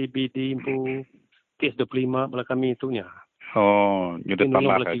PBD impu kes 25 belakang kami itunya. Oh, sudah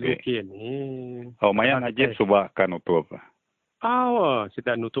tambah lagi. Oh, maya ngaji subahkan untuk apa?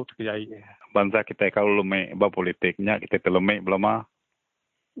 Sudah nutup kerjaan. Bangsa kita kalau lemah berpolitiknya kita terlemah belum ah.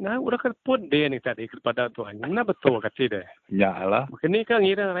 Nah, udah kerput dia ni tadi kepada Tuhan. Nah betul kata dia. Ya lah. Kini kan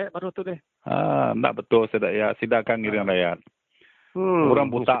ngira rakyat baru tu deh. Tak betul sudah ya. Sidakan ngira rakyat. Orang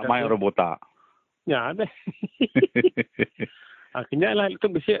buta main orang buta. Ya deh. Akhirnya lah itu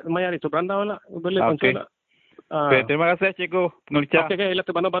bisa mayar itu berandau lah. Boleh konsul lah. Terima kasih Cikgu pengelicah. Okey, ilah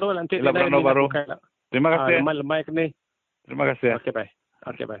tu baru nanti. Ilah baru. Terima kasih. Lemai kini. Terima kasih.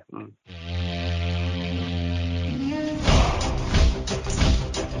 Okey bye.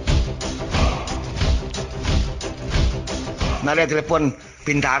 Nak ada telefon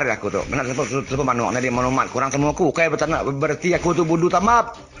pintar aku tu. Nak telefon manual. Nak dia manual. Kurang temu aku. Kayak berarti aku tu bodoh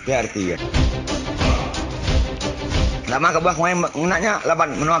tamat. Berarti ya. Lama ke buah main naknya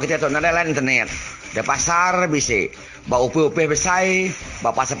laban manual kita tu. Nak ada lain internet. Ada pasar bisa. Bawa upih-upih besar.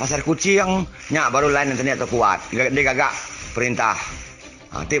 Bawa pasar-pasar kucing. Nyak baru lain internet tu kuat. Dia gagak perintah.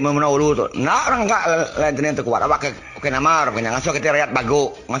 Tik memenuh ulu tu. Nak orang enggak lain tenin tu kuat. Awak ke nama orang kena ngasuh kita rakyat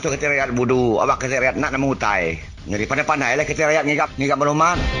bagu, ngasuh kita rakyat budu, awak kita rakyat nak nama utai. Jadi pandai-pandai lah kita rakyat ngigap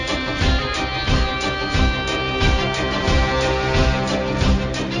maklumat.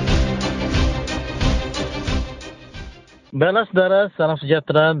 Baiklah saudara, salam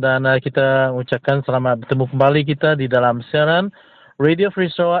sejahtera dan kita ucapkan selamat bertemu kembali kita di dalam siaran Radio Free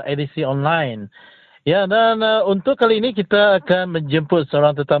Sarawak edisi online. Ya, dan untuk kali ini kita akan menjemput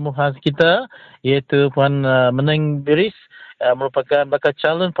seorang tetamu khas kita, iaitu Puan Meneng Biris, merupakan bakal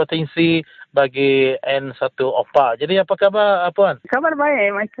calon potensi bagi N1 OPA. Jadi apa khabar Puan? Khabar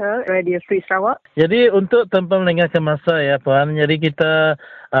baik Michael, Radio Free Sarawak. Jadi untuk tanpa melengahkan masa ya Puan, jadi kita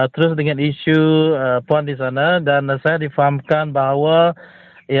terus dengan isu Puan di sana, dan saya difahamkan bahawa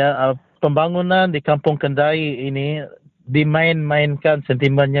ya pembangunan di Kampung Kendai ini dimain-mainkan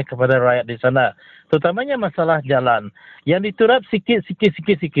sentimennya kepada rakyat di sana, terutamanya masalah jalan yang diturap sikit.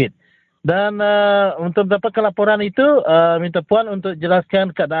 Dan untuk mendapatkan laporan itu, minta Puan untuk jelaskan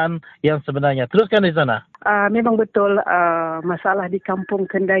keadaan yang sebenarnya. Teruskan di sana. Memang betul masalah di Kampung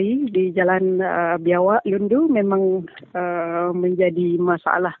Kendai di Jalan Biawak Lundu memang menjadi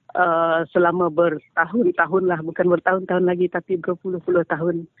masalah selama bertahun-tahun lah, bukan bertahun-tahun lagi tapi berpuluh-puluh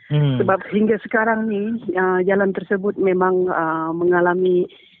tahun. Sebab hingga sekarang ni jalan tersebut memang mengalami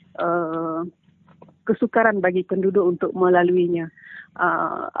kesukaran bagi penduduk untuk melaluinya.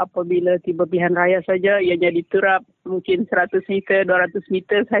 Apabila tiba pilihan raya saja ianya diturap mungkin 100 meter, 200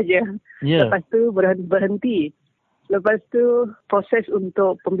 meter saja. Lepas tu berhenti. Lepas tu proses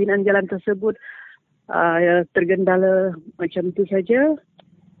untuk pembinaan jalan tersebut tergendala macam tu saja.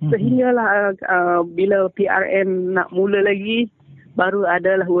 Sehinggalah bila PRN nak mula lagi, baru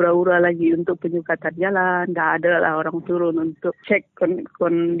adalah hura-hura lagi untuk penyukatan jalan. Dah adalah orang turun untuk cek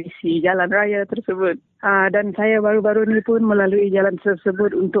kondisi jalan raya tersebut. Dan saya baru-baru ni pun melalui jalan tersebut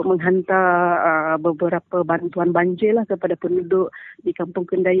untuk menghantar beberapa bantuan banjir lah kepada penduduk di Kampung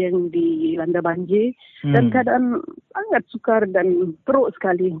Kendai yang dilanda banjir. Dan keadaan sangat sukar dan teruk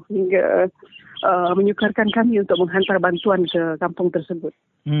sekali hingga menyukarkan kami untuk menghantar bantuan ke kampung tersebut.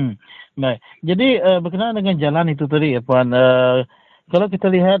 Baik. Jadi berkenaan dengan jalan itu tadi Puan, kalau kita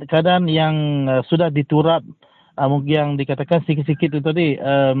lihat keadaan yang sudah diturap, yang dikatakan sikit-sikit itu tadi,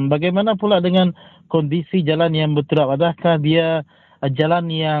 bagaimana pula dengan kondisi jalan yang berturap? Adakah dia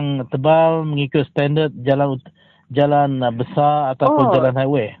jalan yang tebal mengikut standard jalan besar ataupun jalan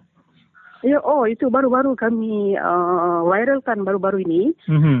highway? Ya, itu baru-baru kami viralkan baru-baru ini.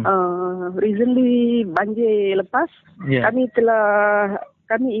 Recently banjir lepas,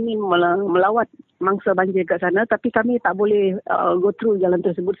 kami ingin melawat mangsa banjir kat sana, tapi kami tak boleh go through jalan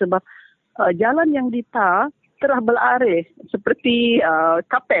tersebut sebab jalan yang ditar telah beralih seperti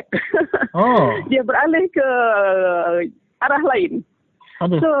kapet. Dia beralih ke arah lain.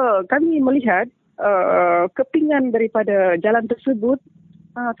 So kami melihat kepingan daripada jalan tersebut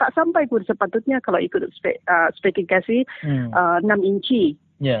tak sampai pun sepatutnya kalau ikut spesifikasi 6 inci.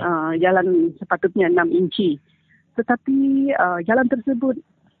 Jalan sepatutnya 6 inci. Tetapi jalan tersebut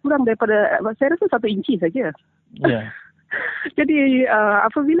kurang daripada, saya rasa 1 inci saja. Jadi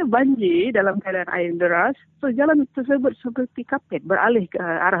apabila banjir dalam keadaan air deras, so jalan tersebut seperti kapet beralih ke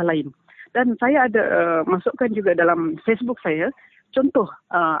arah lain. Dan saya ada masukkan juga dalam Facebook saya contoh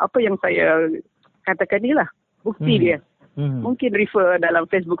apa yang saya katakan ni lah, bukti dia. Mungkin refer dalam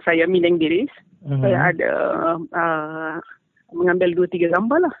Facebook saya Meneng Biris. Saya ada mengambil 2-3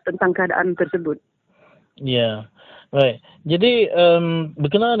 gambar lah tentang keadaan tersebut. Ya. Baik. Jadi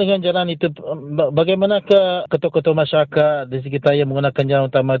berkenaan dengan jalan itu, bagaimanakah ketua-ketua masyarakat di sekitar yang menggunakan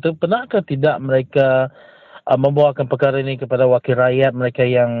jalan utama itu, pernahkah tidak mereka membawakan perkara ini kepada wakil rakyat mereka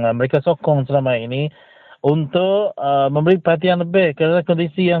yang mereka sokong selama ini untuk memberi perhatian lebih kerana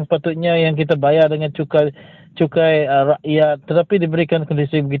kondisi yang sepatutnya yang kita bayar dengan cukai rakyat, tetapi diberikan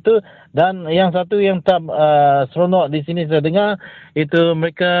kondisi begitu. Dan yang satu yang tak seronok di sini saya dengar itu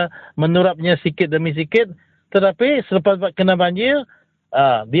mereka menurapnya sikit demi sikit, tetapi selepas kena banjir,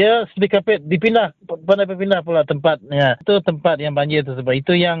 dia sedikit dipindah pula tempatnya. Itu tempat yang banjir tersebut.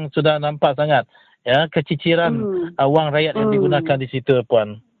 Itu yang sudah nampak sangat, ya, keciciran wang rakyat yang digunakan di situ,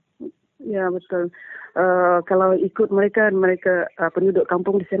 Puan. Ya, betul. Kalau ikut mereka penduduk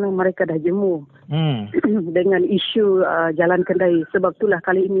kampung di sana, mereka dah jemu dengan isu jalan Kendai. Sebab itulah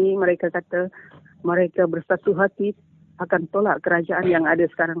kali ini mereka kata mereka bersatu hati akan tolak kerajaan yang ada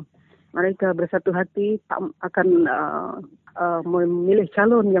sekarang. Mereka bersatu hati akan memilih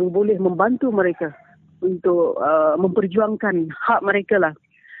calon yang boleh membantu mereka untuk memperjuangkan hak mereka lah,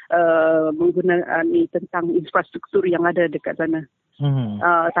 menggunakan tentang infrastruktur yang ada dekat sana.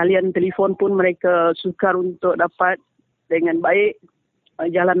 Talian telefon pun mereka sukar untuk dapat dengan baik.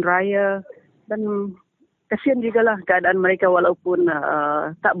 jalan raya, dan kasihan jugalah keadaan mereka walaupun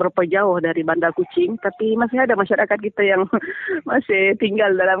tak berapa jauh dari Bandar Kuching, tapi masih ada masyarakat kita yang masih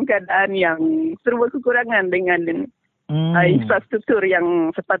tinggal dalam keadaan yang serba kekurangan dengan infrastruktur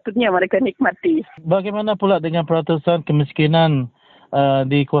yang sepatutnya mereka nikmati. Bagaimana pula dengan peratusan kemiskinan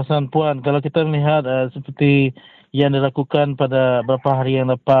di kawasan Puan? Kalau kita melihat seperti yang dilakukan pada beberapa hari yang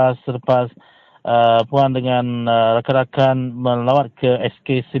lepas Puan dengan rakan-rakan melawat ke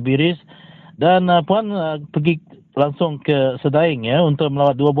SK Sibiris, dan Puan pergi langsung ke Sedaing ya untuk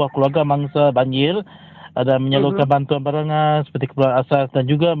melawat 2 buah keluarga mangsa banjir dan menyalurkan bantuan barangan seperti keperluan asas dan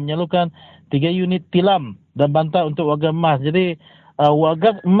juga menyalurkan 3 unit tilam dan bantal untuk warga emas. Jadi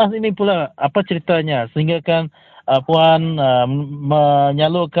warga emas ini pula apa ceritanya sehingga kan Puan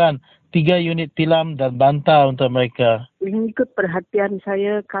menyalurkan 3 unit tilam dan bantal untuk mereka? Mengikut perhatian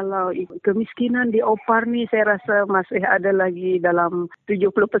saya, kalau kemiskinan di Opar ni saya rasa masih ada lagi dalam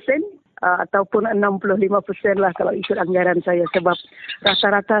 70%. Ataupun 65% lah kalau ikut anggaran saya, sebab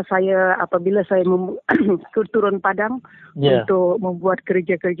rata-rata saya apabila saya turun padang untuk membuat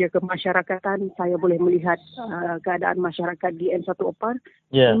kerja-kerja kemasyarakatan, saya boleh melihat keadaan masyarakat di N1 Opar.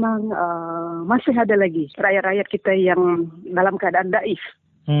 Memang masih ada lagi rakyat-rakyat kita yang dalam keadaan daif.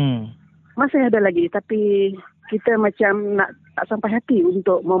 Masih ada lagi, tapi kita macam tak sampai hati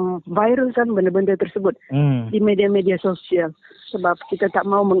untuk memviralkan benda-benda tersebut di media-media sosial, sebab kita tak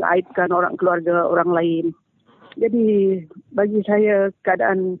mau mengaibkan orang keluarga orang lain. Jadi bagi saya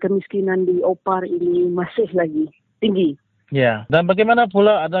keadaan kemiskinan di Opar ini masih lagi tinggi. Ya, dan bagaimana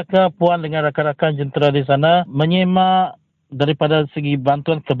pula, adakah Puan dengan rakan-rakan jentera di sana menyemak daripada segi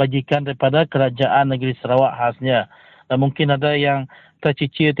bantuan kebajikan daripada kerajaan negeri Sarawak khasnya? Dan mungkin ada yang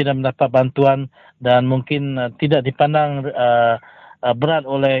tercicir tidak mendapat bantuan dan mungkin tidak dipandang berat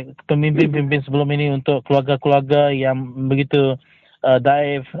oleh pemimpin-pemimpin sebelum ini untuk keluarga-keluarga yang begitu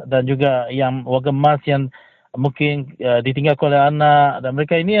daif dan juga yang warga emas yang mungkin ditinggalkan oleh anak, dan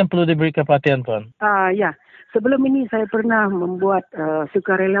mereka ini yang perlu diberikan perhatian, Puan. Ya, sebelum ini saya pernah membuat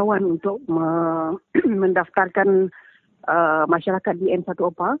sukarelawan untuk mendaftarkan masyarakat di N1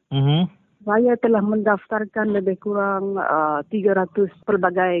 Opal. Saya telah mendaftarkan lebih kurang 300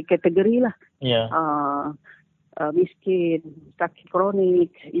 pelbagai kategori lah. Miskin, sakit kronik,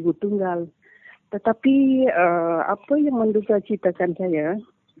 ibu tunggal. Tetapi apa yang menduga citakan saya,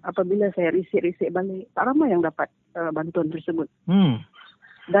 apabila saya risik-risik balik, tak ramai yang dapat bantuan tersebut.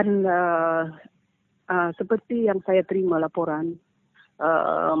 Dan seperti yang saya terima laporan,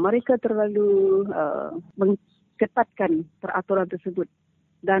 mereka terlalu mengetatkan peraturan tersebut.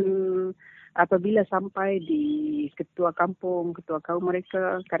 Dan apabila sampai di ketua kampung, ketua kaum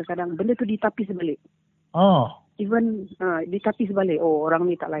mereka, kadang-kadang benda tu ditapis balik. Even ditapis balik. Orang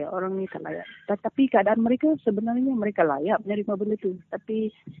ni tak layak, orang ni tak layak. Tetapi keadaan mereka sebenarnya mereka layak menerima benda tu. Tapi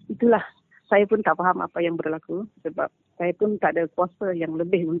itulah, saya pun tak faham apa yang berlaku, sebab saya pun tak ada kuasa yang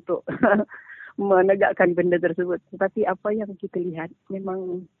lebih untuk menegakkan benda tersebut. Tetapi apa yang kita lihat,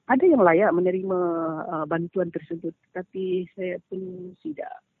 memang ada yang layak menerima bantuan tersebut. Tapi saya pun tidak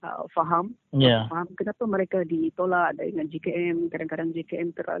faham. Faham kenapa mereka ditolak dengan JKM. Kadang-kadang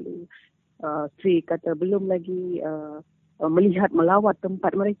JKM terlalu strict, kata belum lagi melihat melawat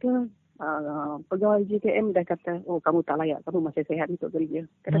tempat mereka. Pegawai JKM dah kata, kamu tak layak, kamu masih sehat untuk kerja.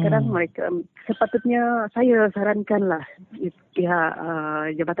 Kadang-kadang mereka, sepatutnya saya sarankanlah pihak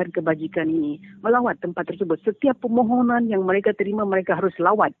Jabatan Kebajikan ini melawat tempat tersebut. Setiap permohonan yang mereka terima, mereka harus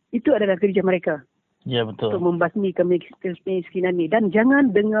lawat. Itu adalah kerja mereka. Ya, betul. Untuk membasmi kemiskinan ini. Dan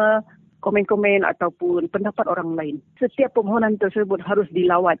jangan dengar komen-komen ataupun pendapat orang lain. Setiap permohonan tersebut harus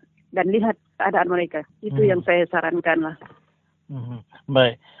dilawat dan lihat keadaan mereka. Itu yang saya sarankan lah.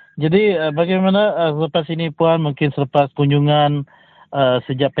 Baik. Jadi bagaimana selepas ini, Puan, mungkin selepas kunjungan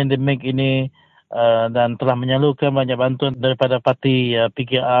sejak pandemik ini dan telah menyalurkan banyak bantuan daripada parti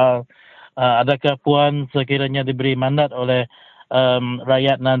PKR, adakah Puan sekiranya diberi mandat oleh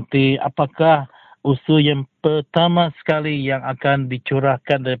rakyat nanti, apakah usul yang pertama sekali yang akan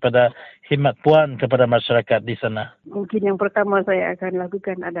dicurahkan daripada khidmat Puan kepada masyarakat di sana? Mungkin yang pertama saya akan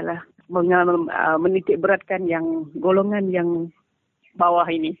lakukan adalah menitik beratkan yang golongan yang bawah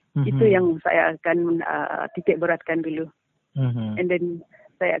ini. Itu yang saya akan titik beratkan dulu. And then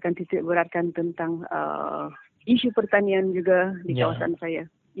saya akan titik beratkan tentang isu pertanian juga di kawasan saya.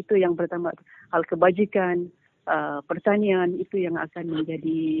 Itu yang pertama. Hal kebajikan, pertanian, itu yang akan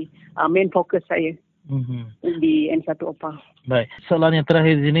menjadi main fokus saya di N1 Opal. Baik. Soalan yang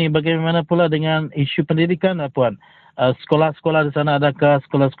terakhir di sini, bagaimana pula dengan isu pendidikan, Puan? Sekolah-sekolah di sana, adakah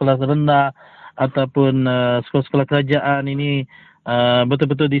sekolah-sekolah rendah ataupun sekolah-sekolah kerajaan ini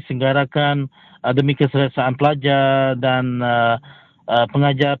betul-betul disenggarakan demi keselesaan pelajar dan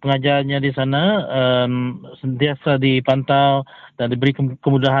pengajar-pengajarnya di sana sentiasa dipantau dan diberi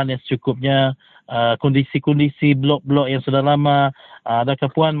kemudahan yang secukupnya. Kondisi-kondisi blok-blok yang sudah lama, adakah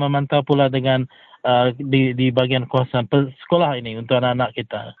Puan memantau pula dengan di bahagian kawasan sekolah ini untuk anak-anak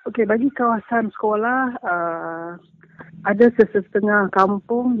kita? Okey, bagi kawasan sekolah, ada sesetengah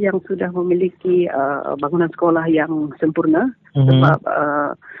kampung yang sudah memiliki bangunan sekolah yang sempurna. Sebab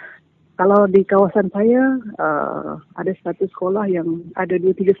kalau di kawasan saya, ada satu sekolah yang, ada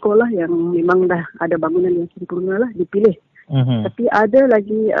 2-3 sekolah yang memang dah ada bangunan yang sempurna lah, dipilih. Tapi ada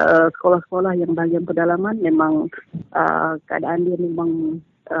lagi sekolah-sekolah yang bahagian pedalaman memang keadaan dia memang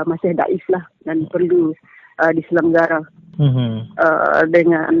masih daif lah dan perlu diselenggara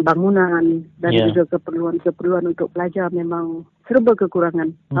dengan bangunan dan juga keperluan-keperluan untuk pelajar memang serba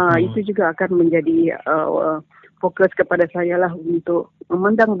kekurangan. Itu juga akan menjadi fokus kepada saya lah untuk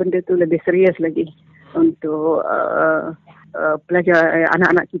memandang benda tu lebih serius lagi untuk pelajar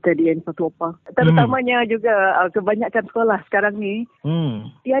anak-anak kita di N1 OPA. Terutamanya juga kebanyakan sekolah sekarang ni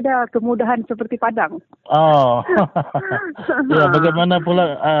tiada kemudahan seperti Padang. Ya, bagaimana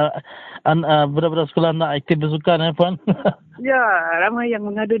pula budak-budak sekolah nak aktif bersukan, Puan? Ya, ramai yang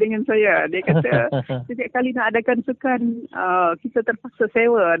mengadu dengan saya. Dia kata setiap kali nak adakan sukan, kita terpaksa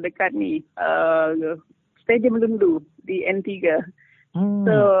sewa dekat ni Stadium Lundu di N3.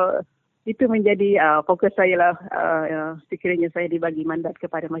 So itu menjadi fokus saya lah. Sekiranya saya dibagi mandat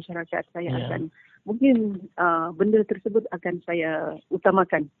kepada masyarakat, saya akan mungkin benda tersebut akan saya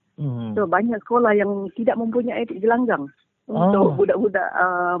utamakan. So banyak sekolah yang tidak mempunyai gelanggang untuk budak-budak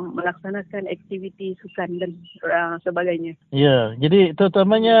melaksanakan aktiviti sukan dan sebagainya. Ya, jadi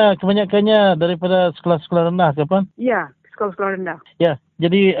terutamanya kebanyakannya daripada sekolah-sekolah rendah ke, Puan? Ya, sekolah-sekolah rendah. Ya,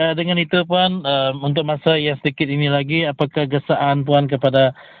 jadi dengan itu, Puan, untuk masa yang sedikit ini lagi, apakah gesaan Puan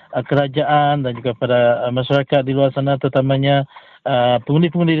kepada kerajaan dan juga pada masyarakat di luar sana, terutamanya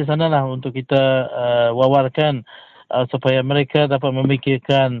pengundi-pengundi di sana lah, untuk kita wawarkan supaya mereka dapat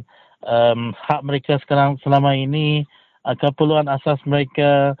memikirkan hak mereka sekarang selama ini, keperluan asas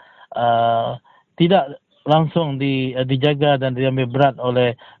mereka tidak langsung dijaga dan diambil berat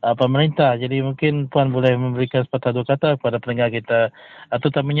oleh pemerintah. Jadi mungkin Puan boleh memberikan sepatah dua kata kepada pendengar kita,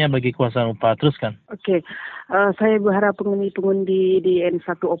 terutamanya bagi kawasan UPA. Teruskan. Okey, saya berharap pengundi-pengundi di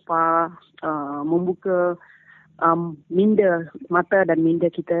N1 OPA membuka minda, mata dan minda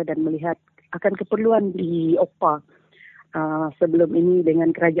kita dan melihat akan keperluan di OPA sebelum ini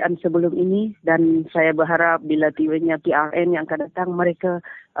dengan kerajaan sebelum ini, dan saya berharap bila tibanya PRN yang akan datang, mereka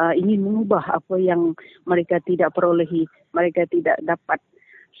ingin mengubah apa yang mereka tidak perolehi, mereka tidak dapat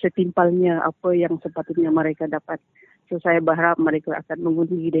setimpalnya apa yang sepatutnya mereka dapat. So saya berharap mereka akan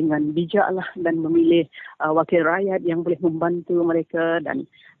mengundi dengan bijak lah dan memilih wakil rakyat yang boleh membantu mereka dan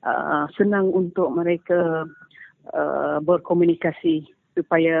senang untuk mereka berkomunikasi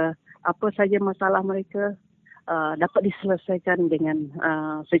supaya apa saja masalah mereka dapat diselesaikan dengan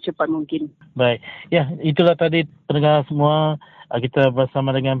secepat mungkin. Baik. Ya, itulah tadi pendengar semua. Kita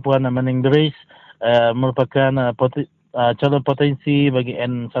bersama dengan Puan Maning Deris, merupakan calon potensi bagi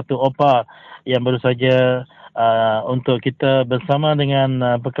N1 OPA yang baru saja untuk kita bersama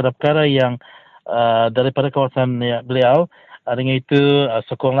dengan perkara-perkara yang daripada kawasan beliau. Dengan itu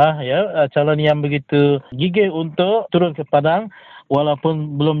sokonglah ya calon yang begitu gigih untuk turun ke Padang,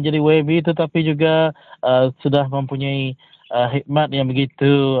 walaupun belum jadi WB tetapi juga sudah mempunyai hikmat yang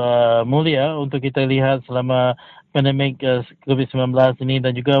begitu mulia untuk kita lihat selama pandemik COVID-19 ini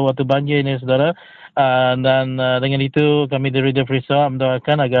dan juga waktu banjir ini, saudara. Dan dengan itu kami dari Radio Free Sarawak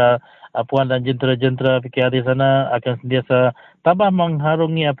mendoakan agar Puan dan jentera-jentera PKR di sana akan sentiasa tabah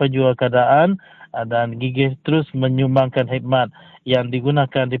mengharungi apa jua keadaan dan gigih terus menyumbangkan khidmat yang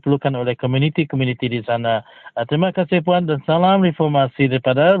digunakan, diperlukan oleh komuniti-komuniti di sana. Terima kasih Puan dan salam reformasi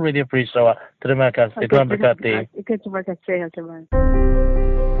daripada Radio Free Sarawak. Terima kasih. Tuhan berkati. Terima kasih. Terima kasih.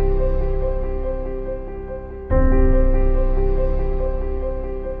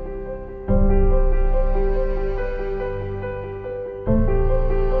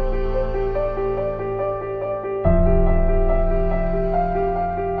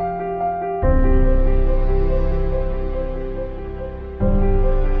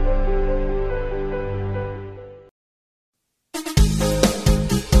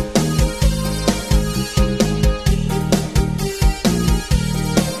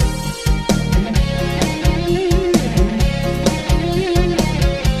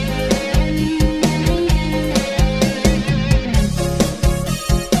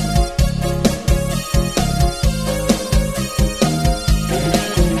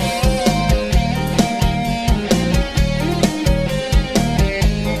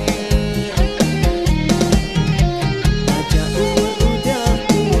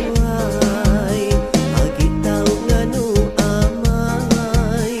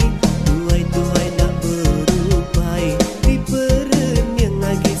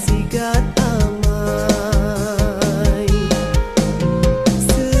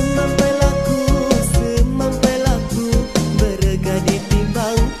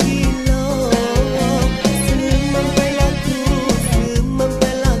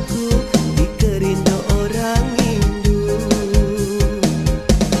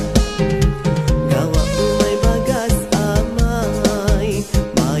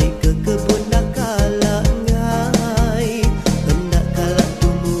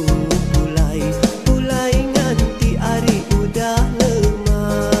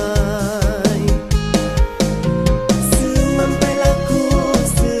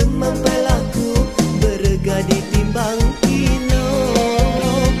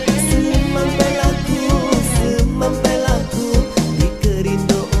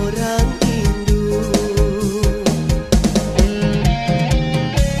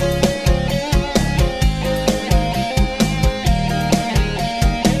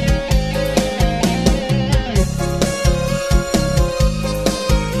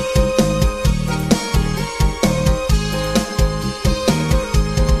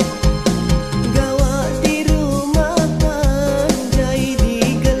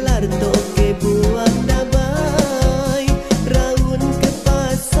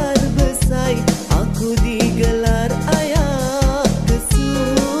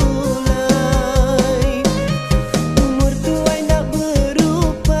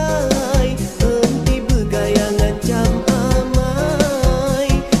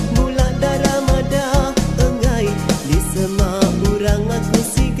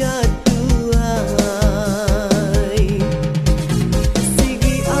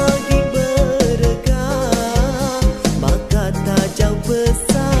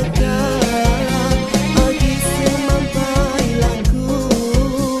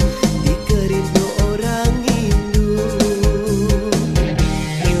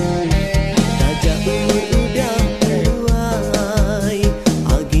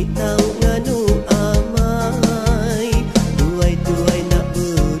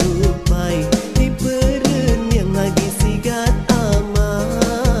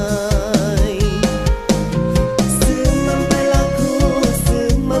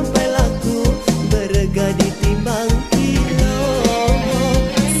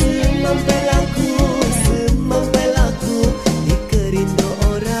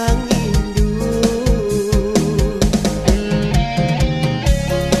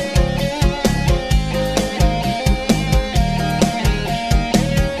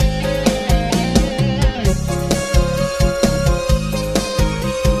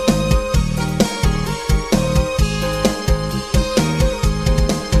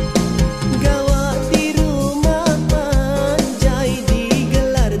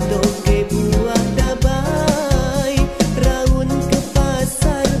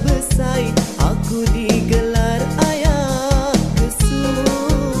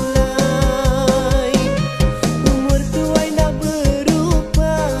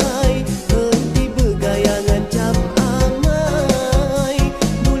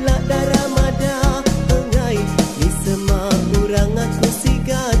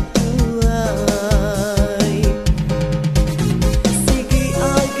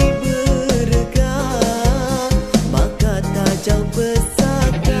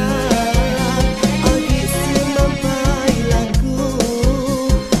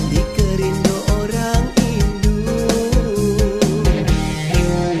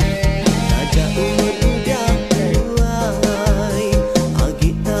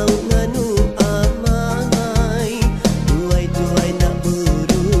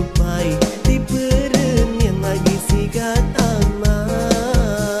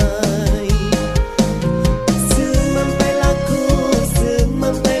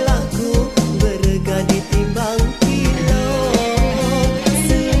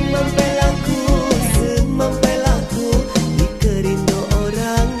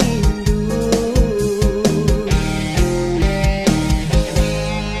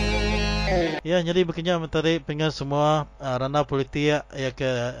 Ya, jadi berkenyang mentari pengen semua ranau politik ya ke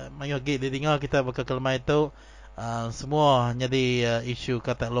mayugi didengar kita bakal kelemah itu semua jadi isu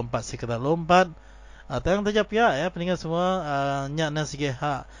kata lompat si kata lompat. Tayang tajap ya pendengar semua nyak nan segi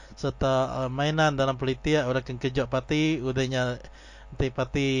hak serta mainan dalam politik orang kan kejap parti udahnya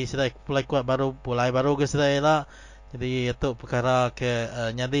parti sedai pulai kuat baru ke sedai lah. Jadi itu perkara ke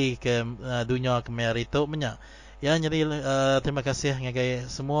nyadi ke dunia ke mayar itu menyak. Ya, jadi terima kasih ngagai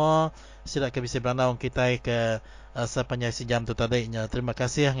semua sila ke bisa berandau kita ke sepanjang sejam tu tadi. Terima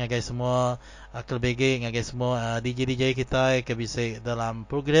kasih ngagai semua KLBG, ngagai semua DJ kita ke bisa dalam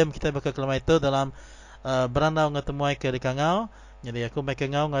program kita bakal kelemah itu dalam berandau ngetemuai ke di Kangau. Jadi aku mai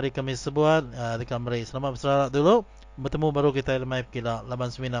Kangau ngari kami sebuat di Kamri. Selamat bersorak dulu. Bertemu baru kita lemai kila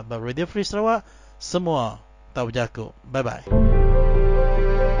 89 Radio Free Sarawak. Semua tahu jaku. Bye bye.